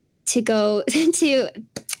to go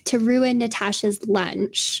to ruin Natasha's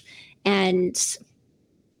lunch and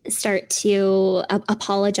start to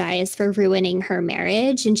apologize for ruining her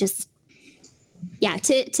marriage, and just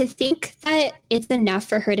to think that it's enough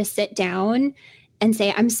for her to sit down and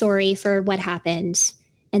say, I'm sorry for what happened,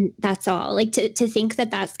 and that's all. Like to think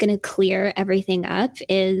that that's going to clear everything up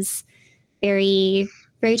is very,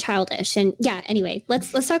 very childish. And anyway,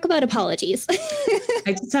 let's talk about apologies.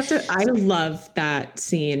 I love that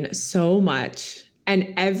scene so much.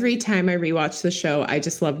 And every time I rewatch the show, I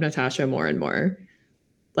just love Natasha more and more.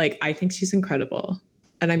 Like, I think she's incredible.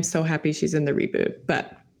 And I'm so happy she's in the reboot.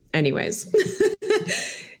 But anyways,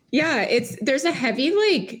 there's a heavy,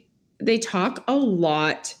 like, they talk a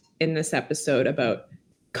lot in this episode about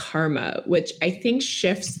karma, which I think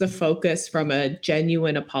shifts the focus from a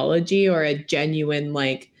genuine apology or a genuine,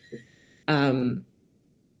 like Carrie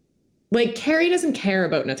doesn't care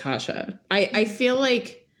about Natasha. I feel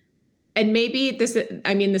like, and maybe this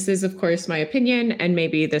is of course my opinion, and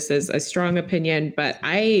maybe this is a strong opinion, but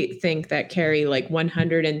I think that Carrie, like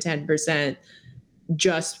 110%,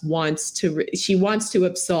 just wants to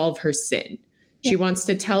absolve her sin. She wants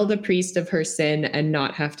to tell the priest of her sin and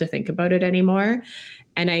not have to think about it anymore.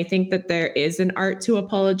 And I think that there is an art to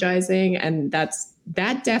apologizing, and that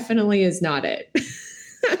definitely is not it.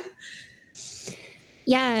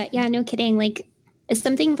 Yeah, no kidding. Like, it's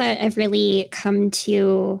something that I've really come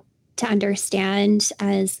to understand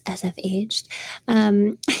as I've aged.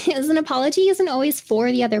 As an apology isn't always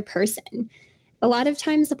for the other person. A lot of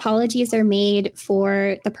times apologies are made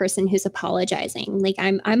for the person who's apologizing. Like,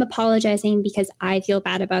 I'm apologizing because I feel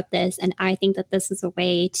bad about this, and I think that this is a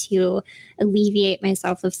way to alleviate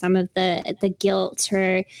myself of some of the guilt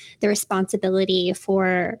or the responsibility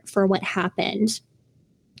for what happened.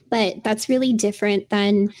 But that's really different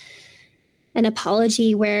than an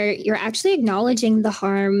apology where you're actually acknowledging the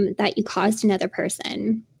harm that you caused another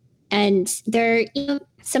person. And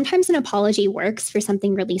sometimes an apology works for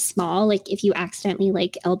something really small, like if you accidentally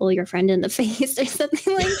like elbow your friend in the face or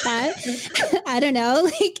something like that. I don't know,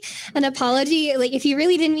 like an apology, like if you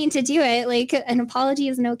really didn't mean to do it, like an apology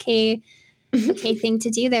is an okay thing to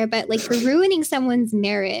do there. But like for ruining someone's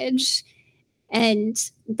marriage and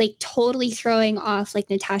like totally throwing off like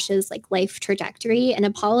Natasha's like life trajectory, an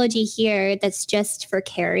apology here that's just for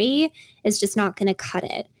Carrie is just not going to cut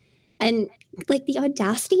it. And like the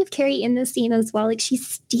audacity of Carrie in this scene as well, like she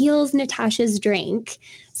steals Natasha's drink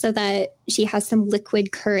so that she has some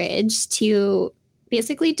liquid courage to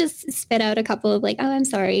basically just spit out a couple of like, oh, I'm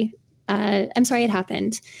sorry it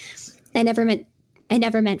happened. I never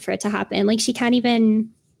meant for it to happen. Like she can't even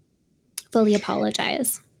fully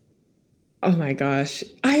apologize. Oh my gosh.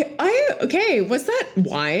 Okay, was that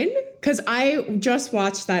wine? Because I just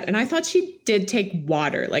watched that and I thought she did take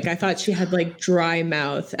water. Like I thought she had like dry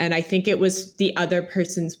mouth, and I think it was the other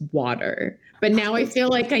person's water. But now I feel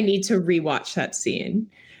like I need to rewatch that scene.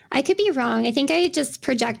 I could be wrong. I think I just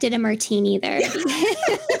projected a martini there.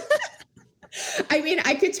 I mean,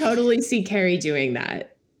 I could totally see Carrie doing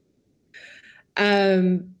that.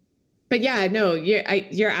 But yeah, no,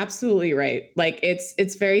 you're absolutely right. Like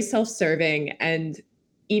it's very self-serving, and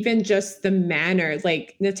even just the manner,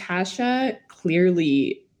 like Natasha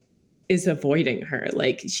clearly is avoiding her.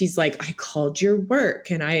 Like she's like, I called your work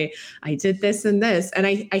and I did this and this. And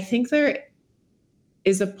I think there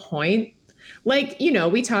is a point, like, you know,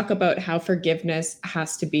 we talk about how forgiveness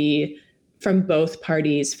has to be from both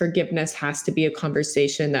parties. Forgiveness has to be a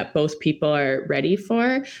conversation that both people are ready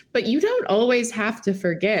for, but you don't always have to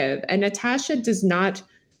forgive. And Natasha does not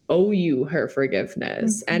owe you her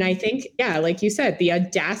forgiveness. Mm-hmm. And I think, yeah, like you said, the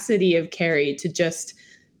audacity of Carrie to just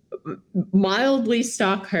mildly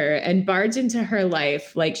stalk her and barge into her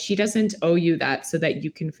life, like she doesn't owe you that so that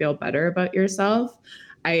you can feel better about yourself.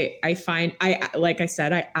 I find, like I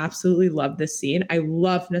said, I absolutely love this scene. I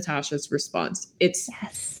love Natasha's response.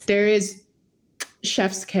 There is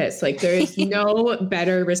chef's kiss. Like there is no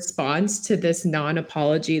better response to this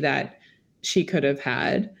non-apology that she could have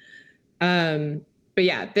had. But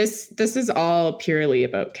yeah, this is all purely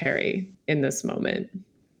about Carrie in this moment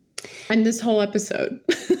and this whole episode.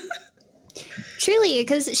 Truly,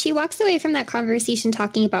 because she walks away from that conversation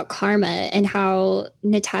talking about karma and how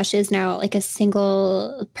Natasha is now like a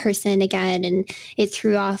single person again, and it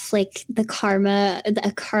threw off like the karma,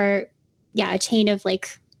 a chain of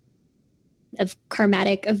like of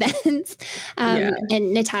karmatic events.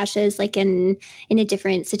 And Natasha is like in a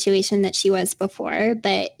different situation that she was before.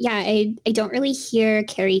 But yeah, I don't really hear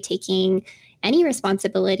Carrie taking any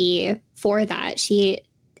responsibility for that.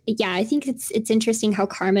 I think it's interesting how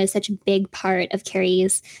karma is such a big part of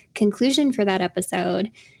Carrie's conclusion for that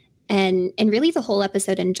episode. and really the whole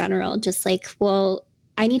episode in general, just like, well,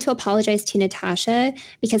 I need to apologize to Natasha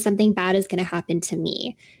because something bad is going to happen to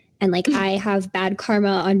me. And like, I have bad karma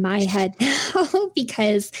on my head now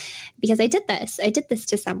because I did this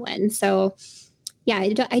to someone. So yeah,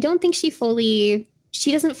 I don't think she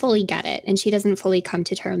doesn't fully get it. And she doesn't fully come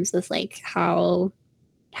to terms with like how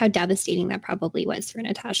devastating that probably was for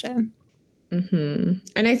Natasha. Mm-hmm.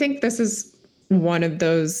 And I think this is one of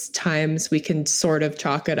those times we can sort of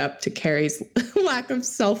chalk it up to Carrie's lack of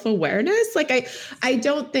self-awareness. Like, I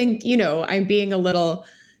don't think, I'm being a little,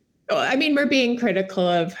 we're being critical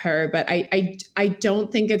of her, but I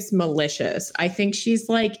don't think it's malicious. I think she's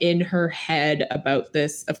like in her head about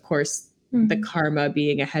this, of course, the karma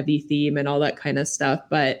being a heavy theme and all that kind of stuff.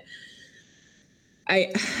 But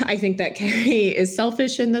I think that Carrie is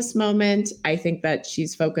selfish in this moment. I think that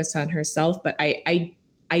she's focused on herself, but I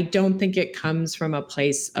don't think it comes from a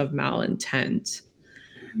place of malintent.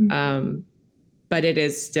 But it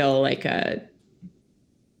is still like I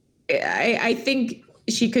think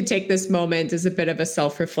she could take this moment as a bit of a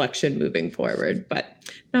self-reflection moving forward, but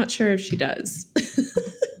not sure if she does.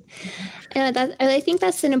 I think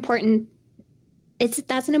that's an important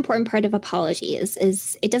part of apology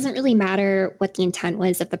is it doesn't really matter what the intent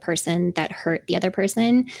was of the person that hurt the other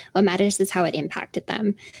person. What matters is how it impacted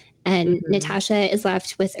them. And Natasha is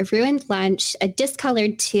left with a ruined lunch, a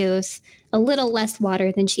discolored tooth, a little less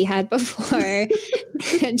water than she had before,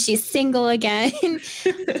 and she's single again.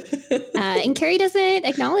 And Carrie doesn't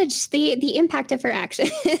acknowledge the impact of her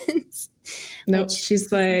actions. Nope.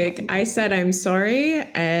 She's like, I said I'm sorry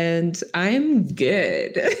and I'm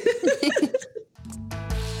good.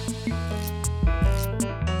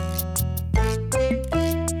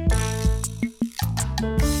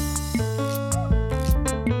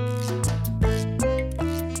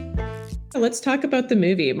 Let's talk about the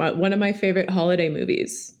movie. One of my favorite holiday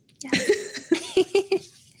movies.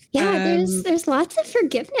 Yeah, there's lots of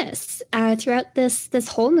forgiveness throughout this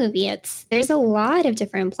whole movie. There's a lot of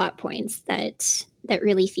different plot points that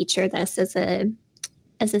really feature this as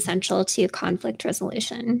essential to conflict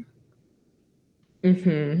resolution.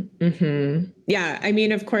 Yeah,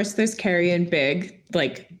 of course, there's Carrie and Big,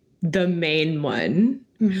 like the main one,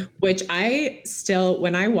 which I still,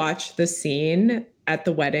 when I watch the scene at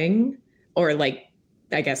the wedding, or like,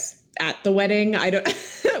 I guess at the wedding, I don't,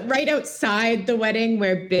 right outside the wedding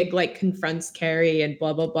where Big like confronts Carrie and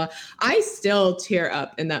blah, blah, blah. I still tear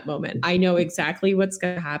up in that moment. I know exactly what's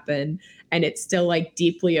going to happen. And it still like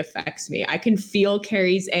deeply affects me. I can feel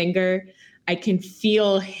Carrie's anger. I can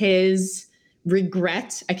feel his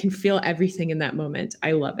regret. I can feel everything in that moment.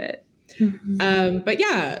 I love it. But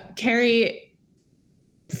yeah, Carrie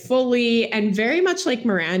fully, and very much like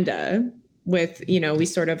Miranda, with, we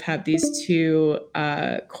sort of have these two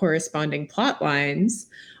corresponding plot lines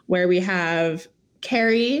where we have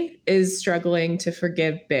Carrie is struggling to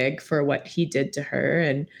forgive Big for what he did to her,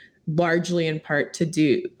 and largely in part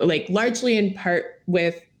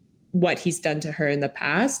with what he's done to her in the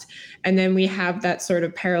past. And then we have that sort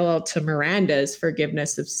of parallel to Miranda's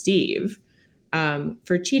forgiveness of Steve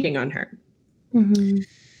for cheating on her.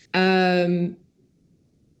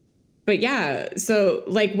 But yeah, so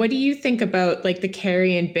like, what do you think about like the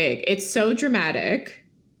Carrie and Big? It's so dramatic,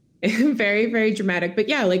 very, very dramatic. But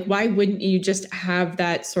yeah, like, why wouldn't you just have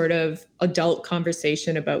that sort of adult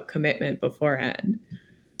conversation about commitment beforehand?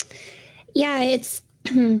 Yeah, it's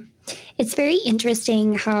very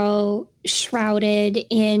interesting how shrouded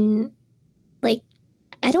in, like,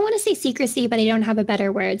 I don't want to say secrecy, but I don't have a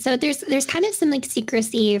better word. So there's kind of some like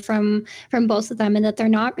secrecy from both of them, and that they're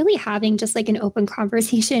not really having just like an open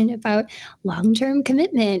conversation about long-term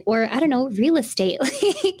commitment or, I don't know, real estate.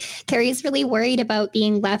 Like, Carrie's really worried about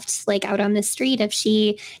being left like out on the street if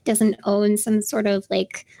she doesn't own some sort of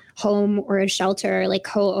like home or a shelter, like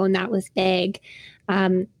co-own that with Big.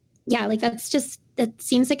 Yeah, like that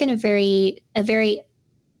seems like a very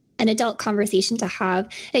an adult conversation to have.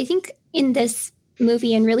 I think in this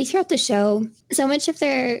movie and really throughout the show, so much of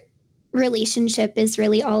their relationship is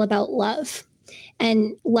really all about love,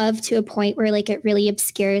 and love to a point where like it really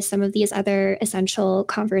obscures some of these other essential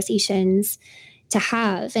conversations to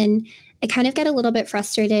have. And I kind of get a little bit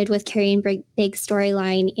frustrated with Carrie and Big's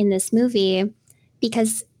storyline in this movie,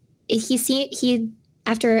 because he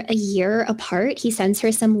after a year apart, he sends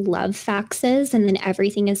her some love faxes and then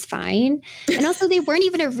everything is fine. And also they weren't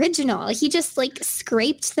even original. He just like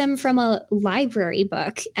scraped them from a library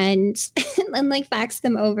book and like faxed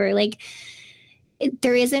them over. Like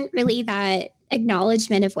there isn't really that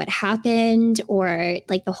acknowledgement of what happened or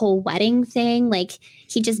like the whole wedding thing. Like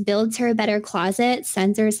he just builds her a better closet,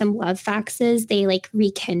 sends her some love faxes. They like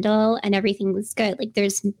rekindle and everything was good. Like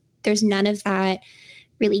there's there's none of that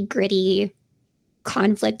really gritty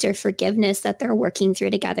conflict or forgiveness that they're working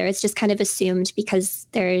through together. It's just kind of assumed because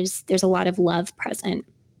there's a lot of love present.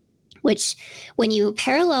 Which, when you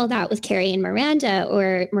parallel that with Carrie and Miranda,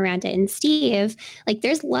 or Miranda and Steve, like,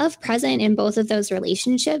 there's love present in both of those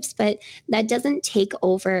relationships, but that doesn't take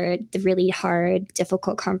over the really hard,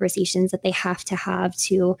 difficult conversations that they have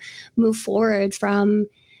to move forward from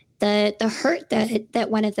the hurt that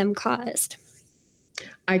one of them caused.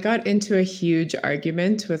 I got into a huge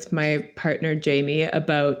argument with my partner, Jamie,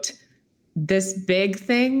 about this big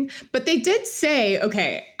thing, but they did say,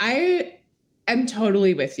 okay, I'm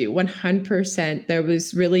totally with you 100%. There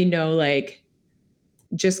was really no like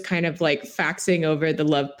just kind of like faxing over the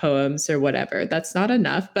love poems or whatever. That's not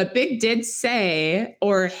enough. But Big did say,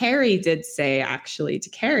 or Harry did say actually to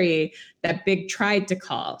Carrie, that Big tried to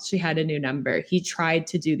call. She had a new number. He tried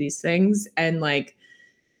to do these things. And like,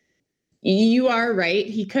 you are right.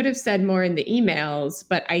 He could have said more in the emails,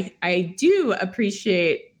 but I do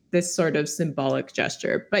appreciate this sort of symbolic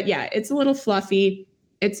gesture. But yeah, it's a little fluffy.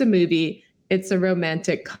 It's a movie. It's a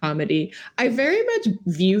romantic comedy. I very much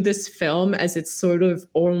view this film as its sort of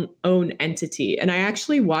own entity. And I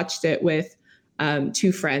actually watched it with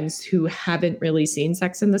two friends who haven't really seen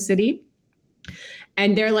Sex and the City.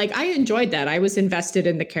 And they're like, I enjoyed that. I was invested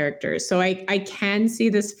in the characters. So I can see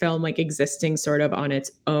this film like existing sort of on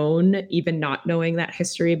its own, even not knowing that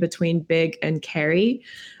history between Big and Carrie.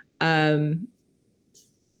 But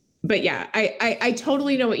yeah, I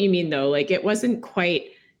totally know what you mean though. Like, it wasn't quite...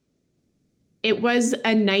 It was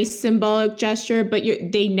a nice symbolic gesture, but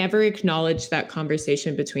they never acknowledged that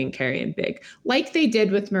conversation between Carrie and Big, like they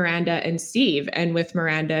did with Miranda and Steve, and with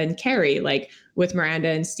Miranda and Carrie. Like with Miranda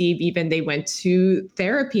and Steve, even they went to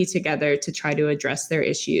therapy together to try to address their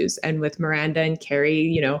issues. And with Miranda and Carrie,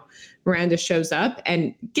 you know, Miranda shows up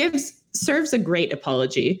and serves a great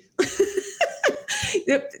apology.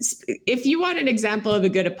 If you want an example of a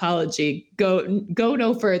good apology, go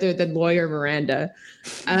no further than Lawyer Miranda.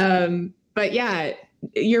 But yeah,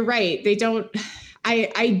 you're right. They don't,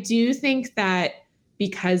 I do think that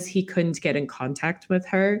because he couldn't get in contact with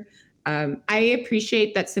her, I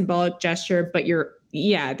appreciate that symbolic gesture, but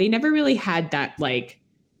they never really had that like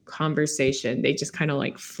conversation. They just kind of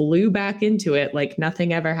like flew back into it like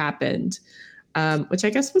nothing ever happened, which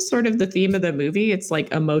I guess was sort of the theme of the movie. It's like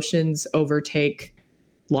emotions overtake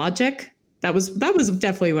logic. That was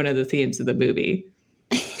definitely one of the themes of the movie.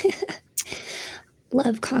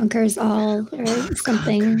 Love conquers all, or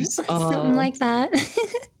something like that.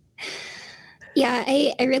 Yeah,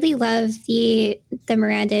 I really love the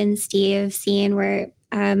Miranda and Steve scene where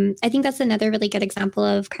I think that's another really good example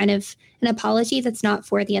of kind of an apology that's not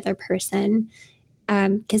for the other person.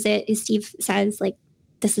 Because Steve says, like,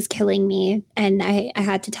 this is killing me, and I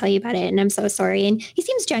had to tell you about it, and I'm so sorry. And he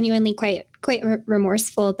seems genuinely quite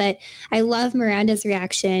remorseful, but I love Miranda's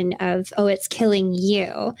reaction of, oh, it's killing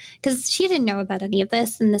you, because she didn't know about any of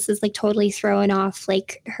this, and this is like totally throwing off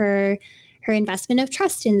like her investment of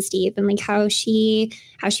trust in Steve, and like how she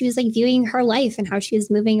was like viewing her life and how she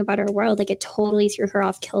was moving about her world. Like, it totally threw her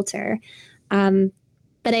off kilter. But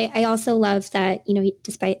I also love that, you know,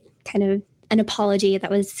 despite kind of an apology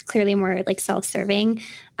that was clearly more like self-serving,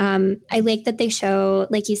 I like that they show,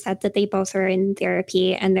 like you said, that they both are in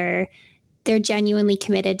therapy and they're genuinely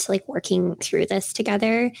committed to like working through this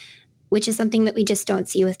together, which is something that we just don't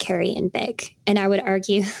see with Carrie and Big. And I would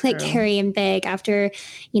argue like Carrie and Big, after,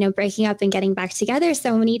 you know, breaking up and getting back together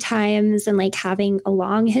so many times and like having a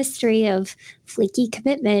long history of flaky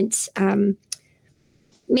commitment,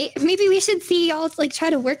 maybe we should see y'all like try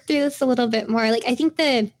to work through this a little bit more. Like, I think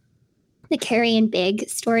the Carrie and Big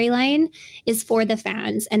storyline is for the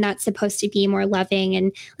fans, and that's supposed to be more loving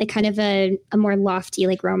and like kind of a more lofty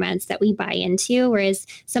like romance that we buy into, whereas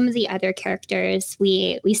some of the other characters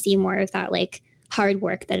we see more of that like hard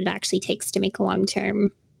work that it actually takes to make a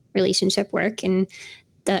long-term relationship work, and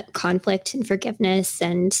the conflict and forgiveness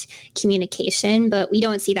and communication. But we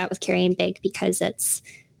don't see that with Carrie and Big because it's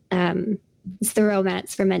the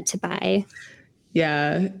romance we're meant to buy.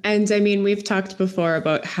 Yeah. And I mean, we've talked before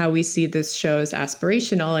about how we see this show as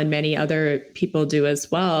aspirational, and many other people do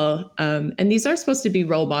as well. And these are supposed to be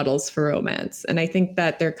role models for romance. And I think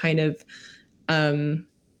that they're kind of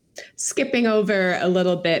skipping over a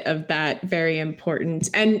little bit of that very important.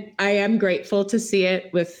 And I am grateful to see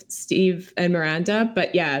it with Steve and Miranda.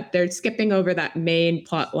 But yeah, they're skipping over that main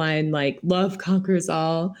plot line, like love conquers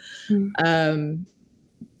all,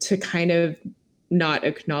 to kind of not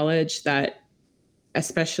acknowledge that,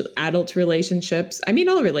 especially adult relationships. I mean,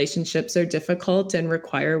 all relationships are difficult and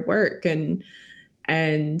require work, and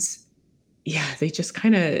yeah, they just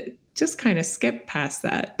kind of just kind of skip past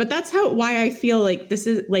that. But that's why I feel like this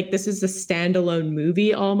is a standalone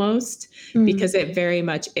movie almost, because it very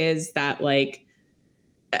much is that like,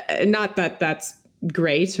 not that that's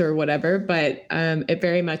great or whatever, but it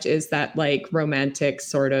very much is that like romantic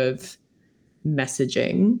sort of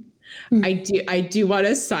messaging. I do want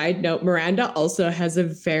to side note, Miranda also has a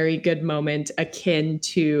very good moment akin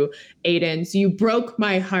to Aiden's "you broke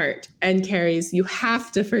my heart" and Carrie's "you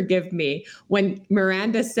have to forgive me," when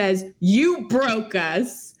Miranda says "you broke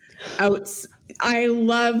us." I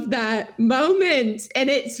love that moment, and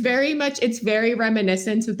it's very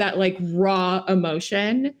reminiscent of that like raw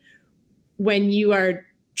emotion when you are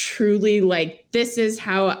truly like, this is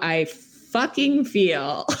how I fucking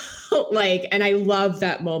feel. Like, and I love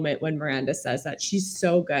that moment when Miranda says that. She's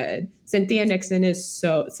so good. Cynthia Nixon is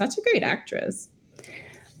such a great actress.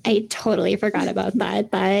 I totally forgot about that.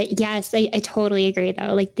 But yes, I totally agree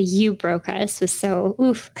though. Like the "you broke us" was so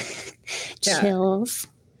oof. Chills.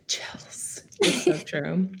 It's so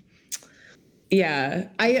true. Yeah.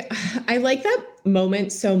 I like that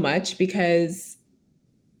moment so much because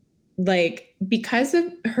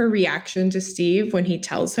of her reaction to Steve when he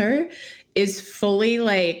tells her is fully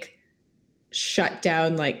like shut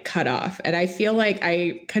down, like cut off. And I feel like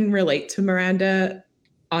I can relate to Miranda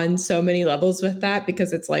on so many levels with that,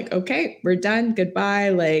 because it's like, okay, we're done, goodbye.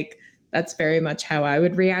 Like that's very much how I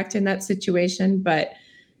would react in that situation. But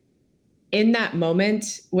in that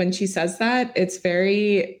moment when she says that, it's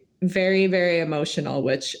very, very, very emotional,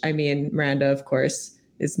 which I mean, Miranda, of course,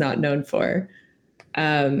 is not known for.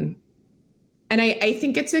 And I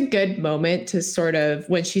think it's a good moment to sort of,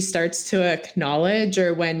 when she starts to acknowledge,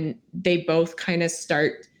 or when they both kind of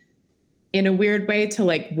start in a weird way to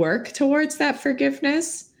like work towards that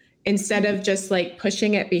forgiveness, instead of just like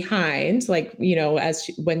pushing it behind, like, you know,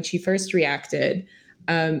 when she first reacted,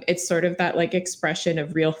 it's sort of that like expression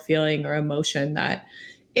of real feeling or emotion that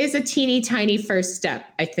is a teeny tiny first step,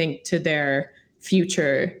 I think, to their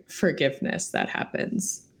future forgiveness that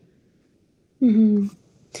happens. Mm-hmm.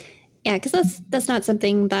 Yeah, because that's not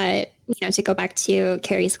something that, you know, to go back to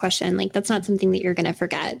Carrie's question, like that's not something that you're going to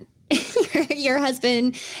forget. Your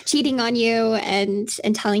husband cheating on you and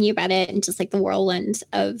telling you about it, and just like the whirlwind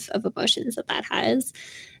of emotions that has.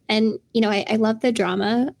 And, you know, I love the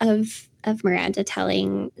drama of Miranda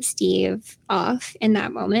telling Steve off in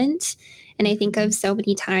that moment. And I think of so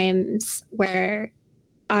many times where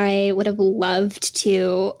I would have loved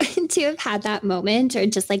to have had that moment, or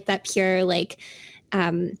just like that pure like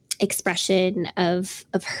expression of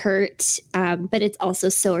hurt, but it's also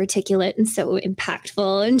so articulate and so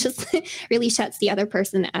impactful and just really shuts the other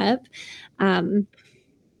person up.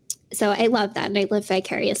 So I love that, and I live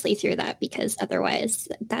vicariously through that, because otherwise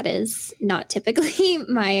that is not typically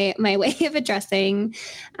my way of addressing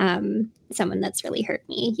someone that's really hurt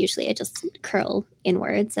me. Usually I just curl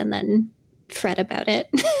inwards and then fret about it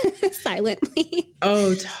silently.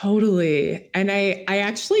 Oh, totally. And I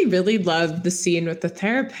actually really love the scene with the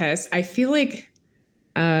therapist. I feel like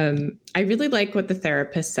I really like what the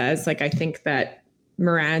therapist says. Like, I think that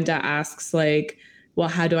Miranda asks, like, well,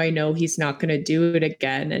 how do I know he's not going to do it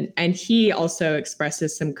again? And he also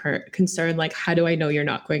expresses some concern, like, how do I know you're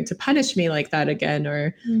not going to punish me like that again?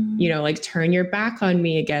 Or, you know, like turn your back on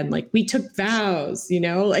me again. Like, we took vows, you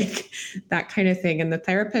know, like that kind of thing. And the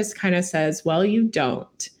therapist kind of says, well, you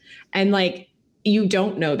don't. And like, you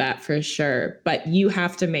don't know that for sure, but you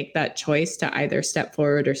have to make that choice to either step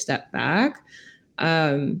forward or step back.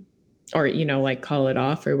 Or, you know, like call it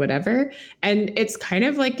off or whatever. And it's kind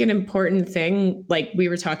of like an important thing, like we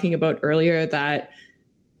were talking about earlier, that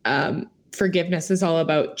forgiveness is all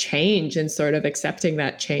about change and sort of accepting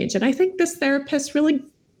that change. And I think this therapist really,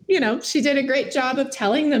 you know, she did a great job of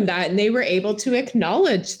telling them that, and they were able to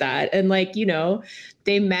acknowledge that. And like, you know,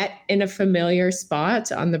 they met in a familiar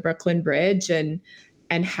spot on the Brooklyn Bridge and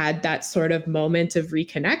had that sort of moment of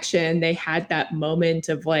reconnection. They had that moment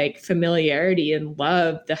of like familiarity and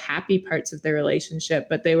love, the happy parts of their relationship,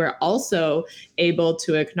 but they were also able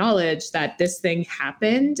to acknowledge that this thing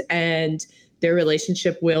happened and their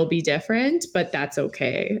relationship will be different, but that's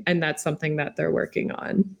okay. And that's something that they're working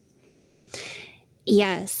on.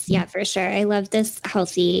 Yes. Yeah, for sure. I love this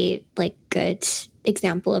healthy, like good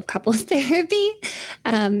example of couples therapy.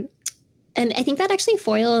 And I think that actually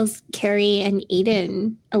foils Carrie and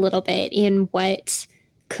Aiden a little bit in what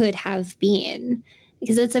could have been,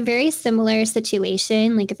 because it's a very similar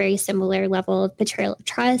situation, like a very similar level of betrayal of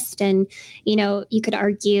trust. And, you know, you could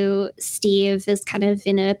argue Steve is kind of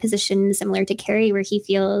in a position similar to Carrie, where he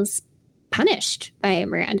feels punished by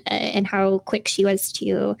Miranda and how quick she was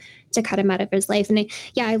to cut him out of his life. And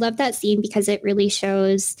I love that scene because it really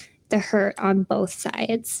shows the hurt on both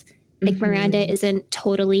sides. Like Miranda isn't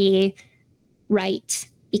totally right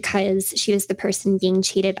because she was the person being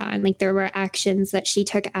cheated on. Like there were actions that she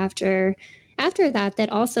took after that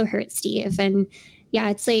also hurt Steve. And yeah,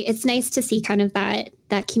 it's like, it's nice to see kind of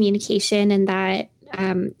that communication and that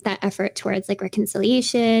effort towards like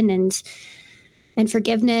reconciliation and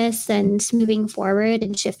forgiveness and moving forward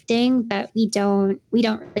and shifting, but we don't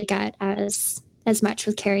really get as much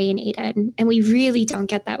with Carrie and Aiden. And we really don't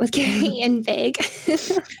get that with Carrie and Big.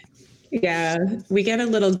 Yeah, we get a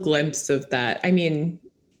little glimpse of that. I mean,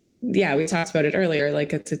 yeah, we talked about it earlier.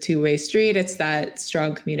 Like it's a two-way street. It's that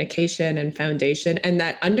strong communication and foundation and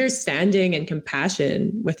that understanding and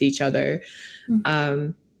compassion with each other.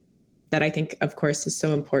 That I think, of course, is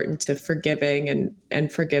so important to forgiving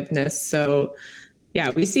and forgiveness. So yeah,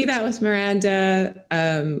 we see that with Miranda.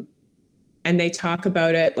 And they talk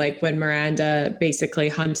about it like when Miranda basically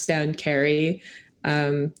hunts down Carrie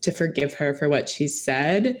to forgive her for what she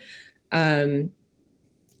said.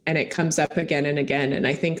 And it comes up again and again. And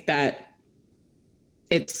I think that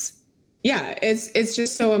it's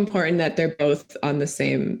just so important that they're both on the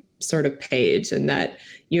same sort of page and that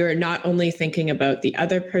you're not only thinking about the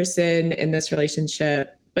other person in this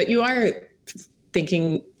relationship, but you're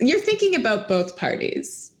thinking about both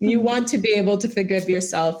parties. You want to be able to forgive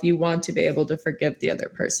yourself. You want to be able to forgive the other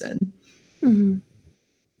person. Mm-hmm.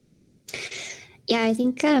 Yeah, I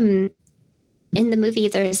think in the movie,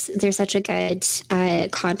 there's such a good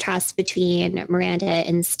contrast between Miranda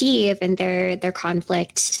and Steve and their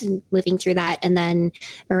conflict, moving through that, and then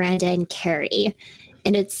Miranda and Carrie.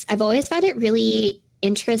 And I've always found it really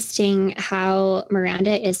interesting how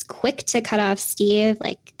Miranda is quick to cut off Steve,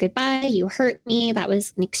 like, goodbye, you hurt me. That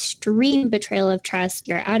was an extreme betrayal of trust.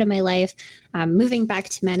 You're out of my life. Moving back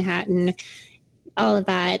to Manhattan, all of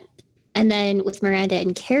that. And then with Miranda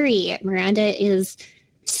and Carrie, Miranda is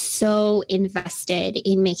so invested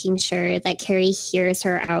in making sure that Carrie hears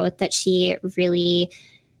her out, that she really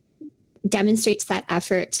demonstrates that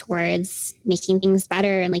effort towards making things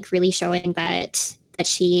better and like really showing that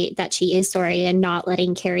she is sorry and not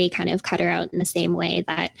letting Carrie kind of cut her out in the same way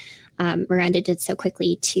that Miranda did so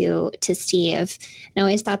quickly to Steve. And I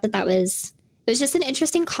always thought that was just an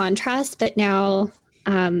interesting contrast, but now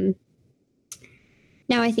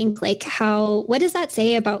I think like what does that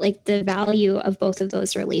say about like the value of both of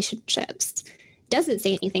those relationships? It doesn't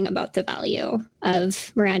say anything about the value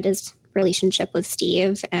of Miranda's relationship with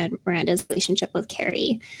Steve and Miranda's relationship with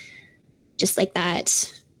Carrie. Just like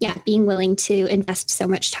that, yeah, being willing to invest so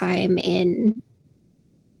much time in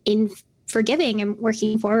forgiving and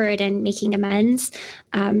working forward and making amends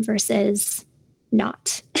versus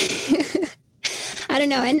not. I don't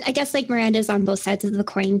know. And I guess like Miranda's on both sides of the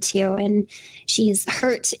coin too. And she's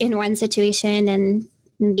hurt in one situation and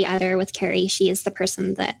in the other with Carrie, she is the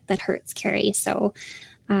person that hurts Carrie. So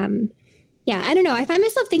yeah, I don't know. I find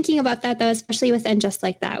myself thinking about that though, especially with And Just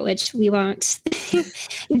Like That, which we won't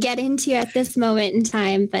get into at this moment in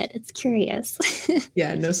time, but it's curious.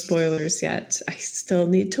 Yeah, no spoilers yet. I still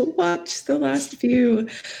need to watch the last few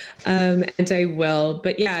and I will.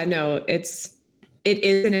 But yeah, no, it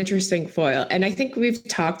is an interesting foil. And I think we've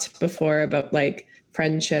talked before about like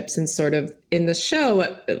friendships and sort of in the show.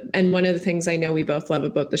 And one of the things I know we both love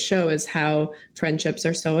about the show is how friendships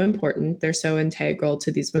are so important. They're so integral to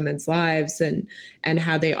these women's lives and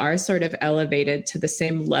how they are sort of elevated to the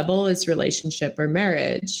same level as relationship or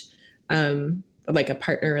marriage, like a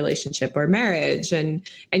partner relationship or marriage. And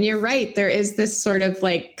you're right. There is this sort of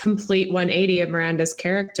like complete 180 of Miranda's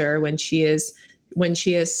character when she is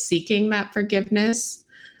seeking that forgiveness.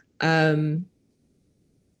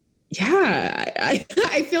 Yeah,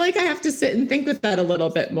 I feel like I have to sit and think with that a little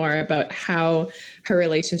bit more about how her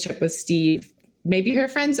relationship with Steve, maybe her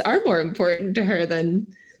friends are more important to her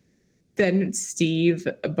than Steve,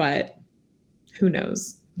 but who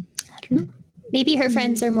knows? I don't know. Maybe her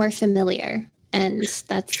friends are more familiar, and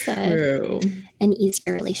that's an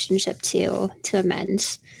easier relationship to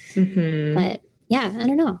amend. Mm-hmm. But yeah, I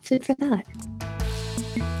don't know. Food for thought.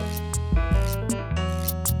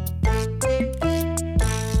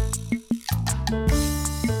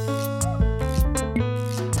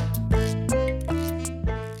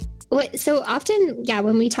 So often, yeah,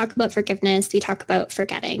 when we talk about forgiveness, we talk about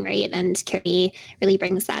forgetting, right? And Carrie really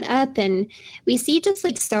brings that up. And we see just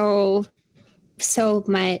like so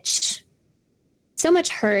much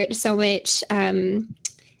hurt, so much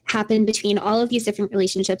happen between all of these different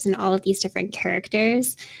relationships and all of these different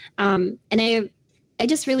characters. And I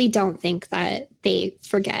just really don't think that they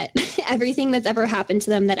forget everything that's ever happened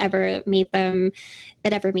to them that ever made them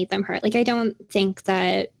hurt. Like, I don't think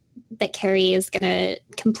that that Carrie is going to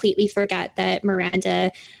completely forget that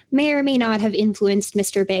Miranda may or may not have influenced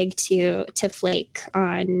Mr. Big to flake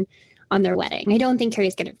on their wedding. I don't think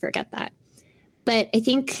Carrie's going to forget that. But I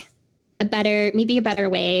think maybe a better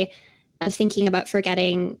way of thinking about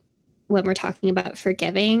forgetting when we're talking about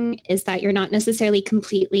forgiving is that you're not necessarily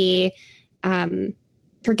completely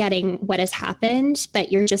forgetting what has happened,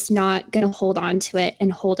 but you're just not going to hold on to it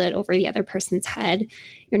and hold it over the other person's head.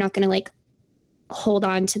 You're not going to like hold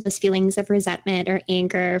on to those feelings of resentment or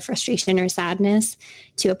anger, frustration or sadness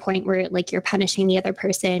to a point where like you're punishing the other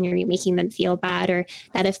person or you're making them feel bad, or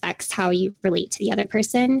that affects how you relate to the other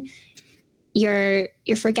person. You're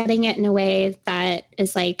forgetting it in a way that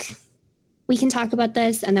is like, we can talk about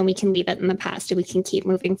this and then we can leave it in the past and we can keep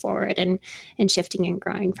moving forward and shifting and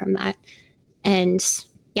growing from that. And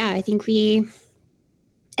yeah, I think we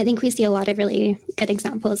see a lot of really good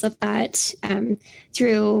examples of that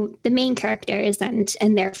through the main characters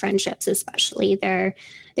and their friendships, especially. They're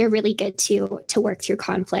really good to work through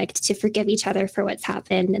conflict, to forgive each other for what's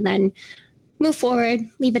happened, and then move forward,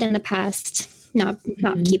 leave it in the past, not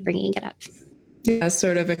keep bringing it up. Yeah,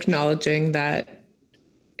 sort of acknowledging that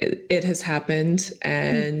it has happened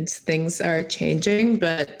and things are changing,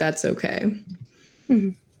 but that's okay. Mm-hmm.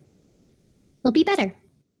 We'll be better.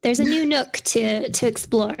 There's a new nook to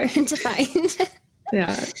explore and to find.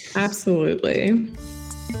 Yeah, absolutely.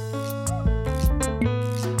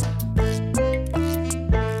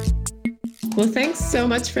 Well, thanks so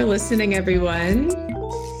much for listening, everyone.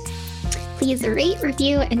 Please rate,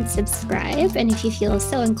 review, and subscribe. And if you feel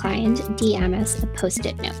so inclined, DM us a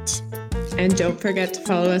Post-it note. And don't forget to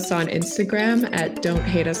follow us on Instagram at Don't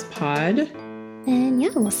Hate Us Pod. And yeah,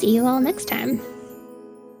 we'll see you all next time.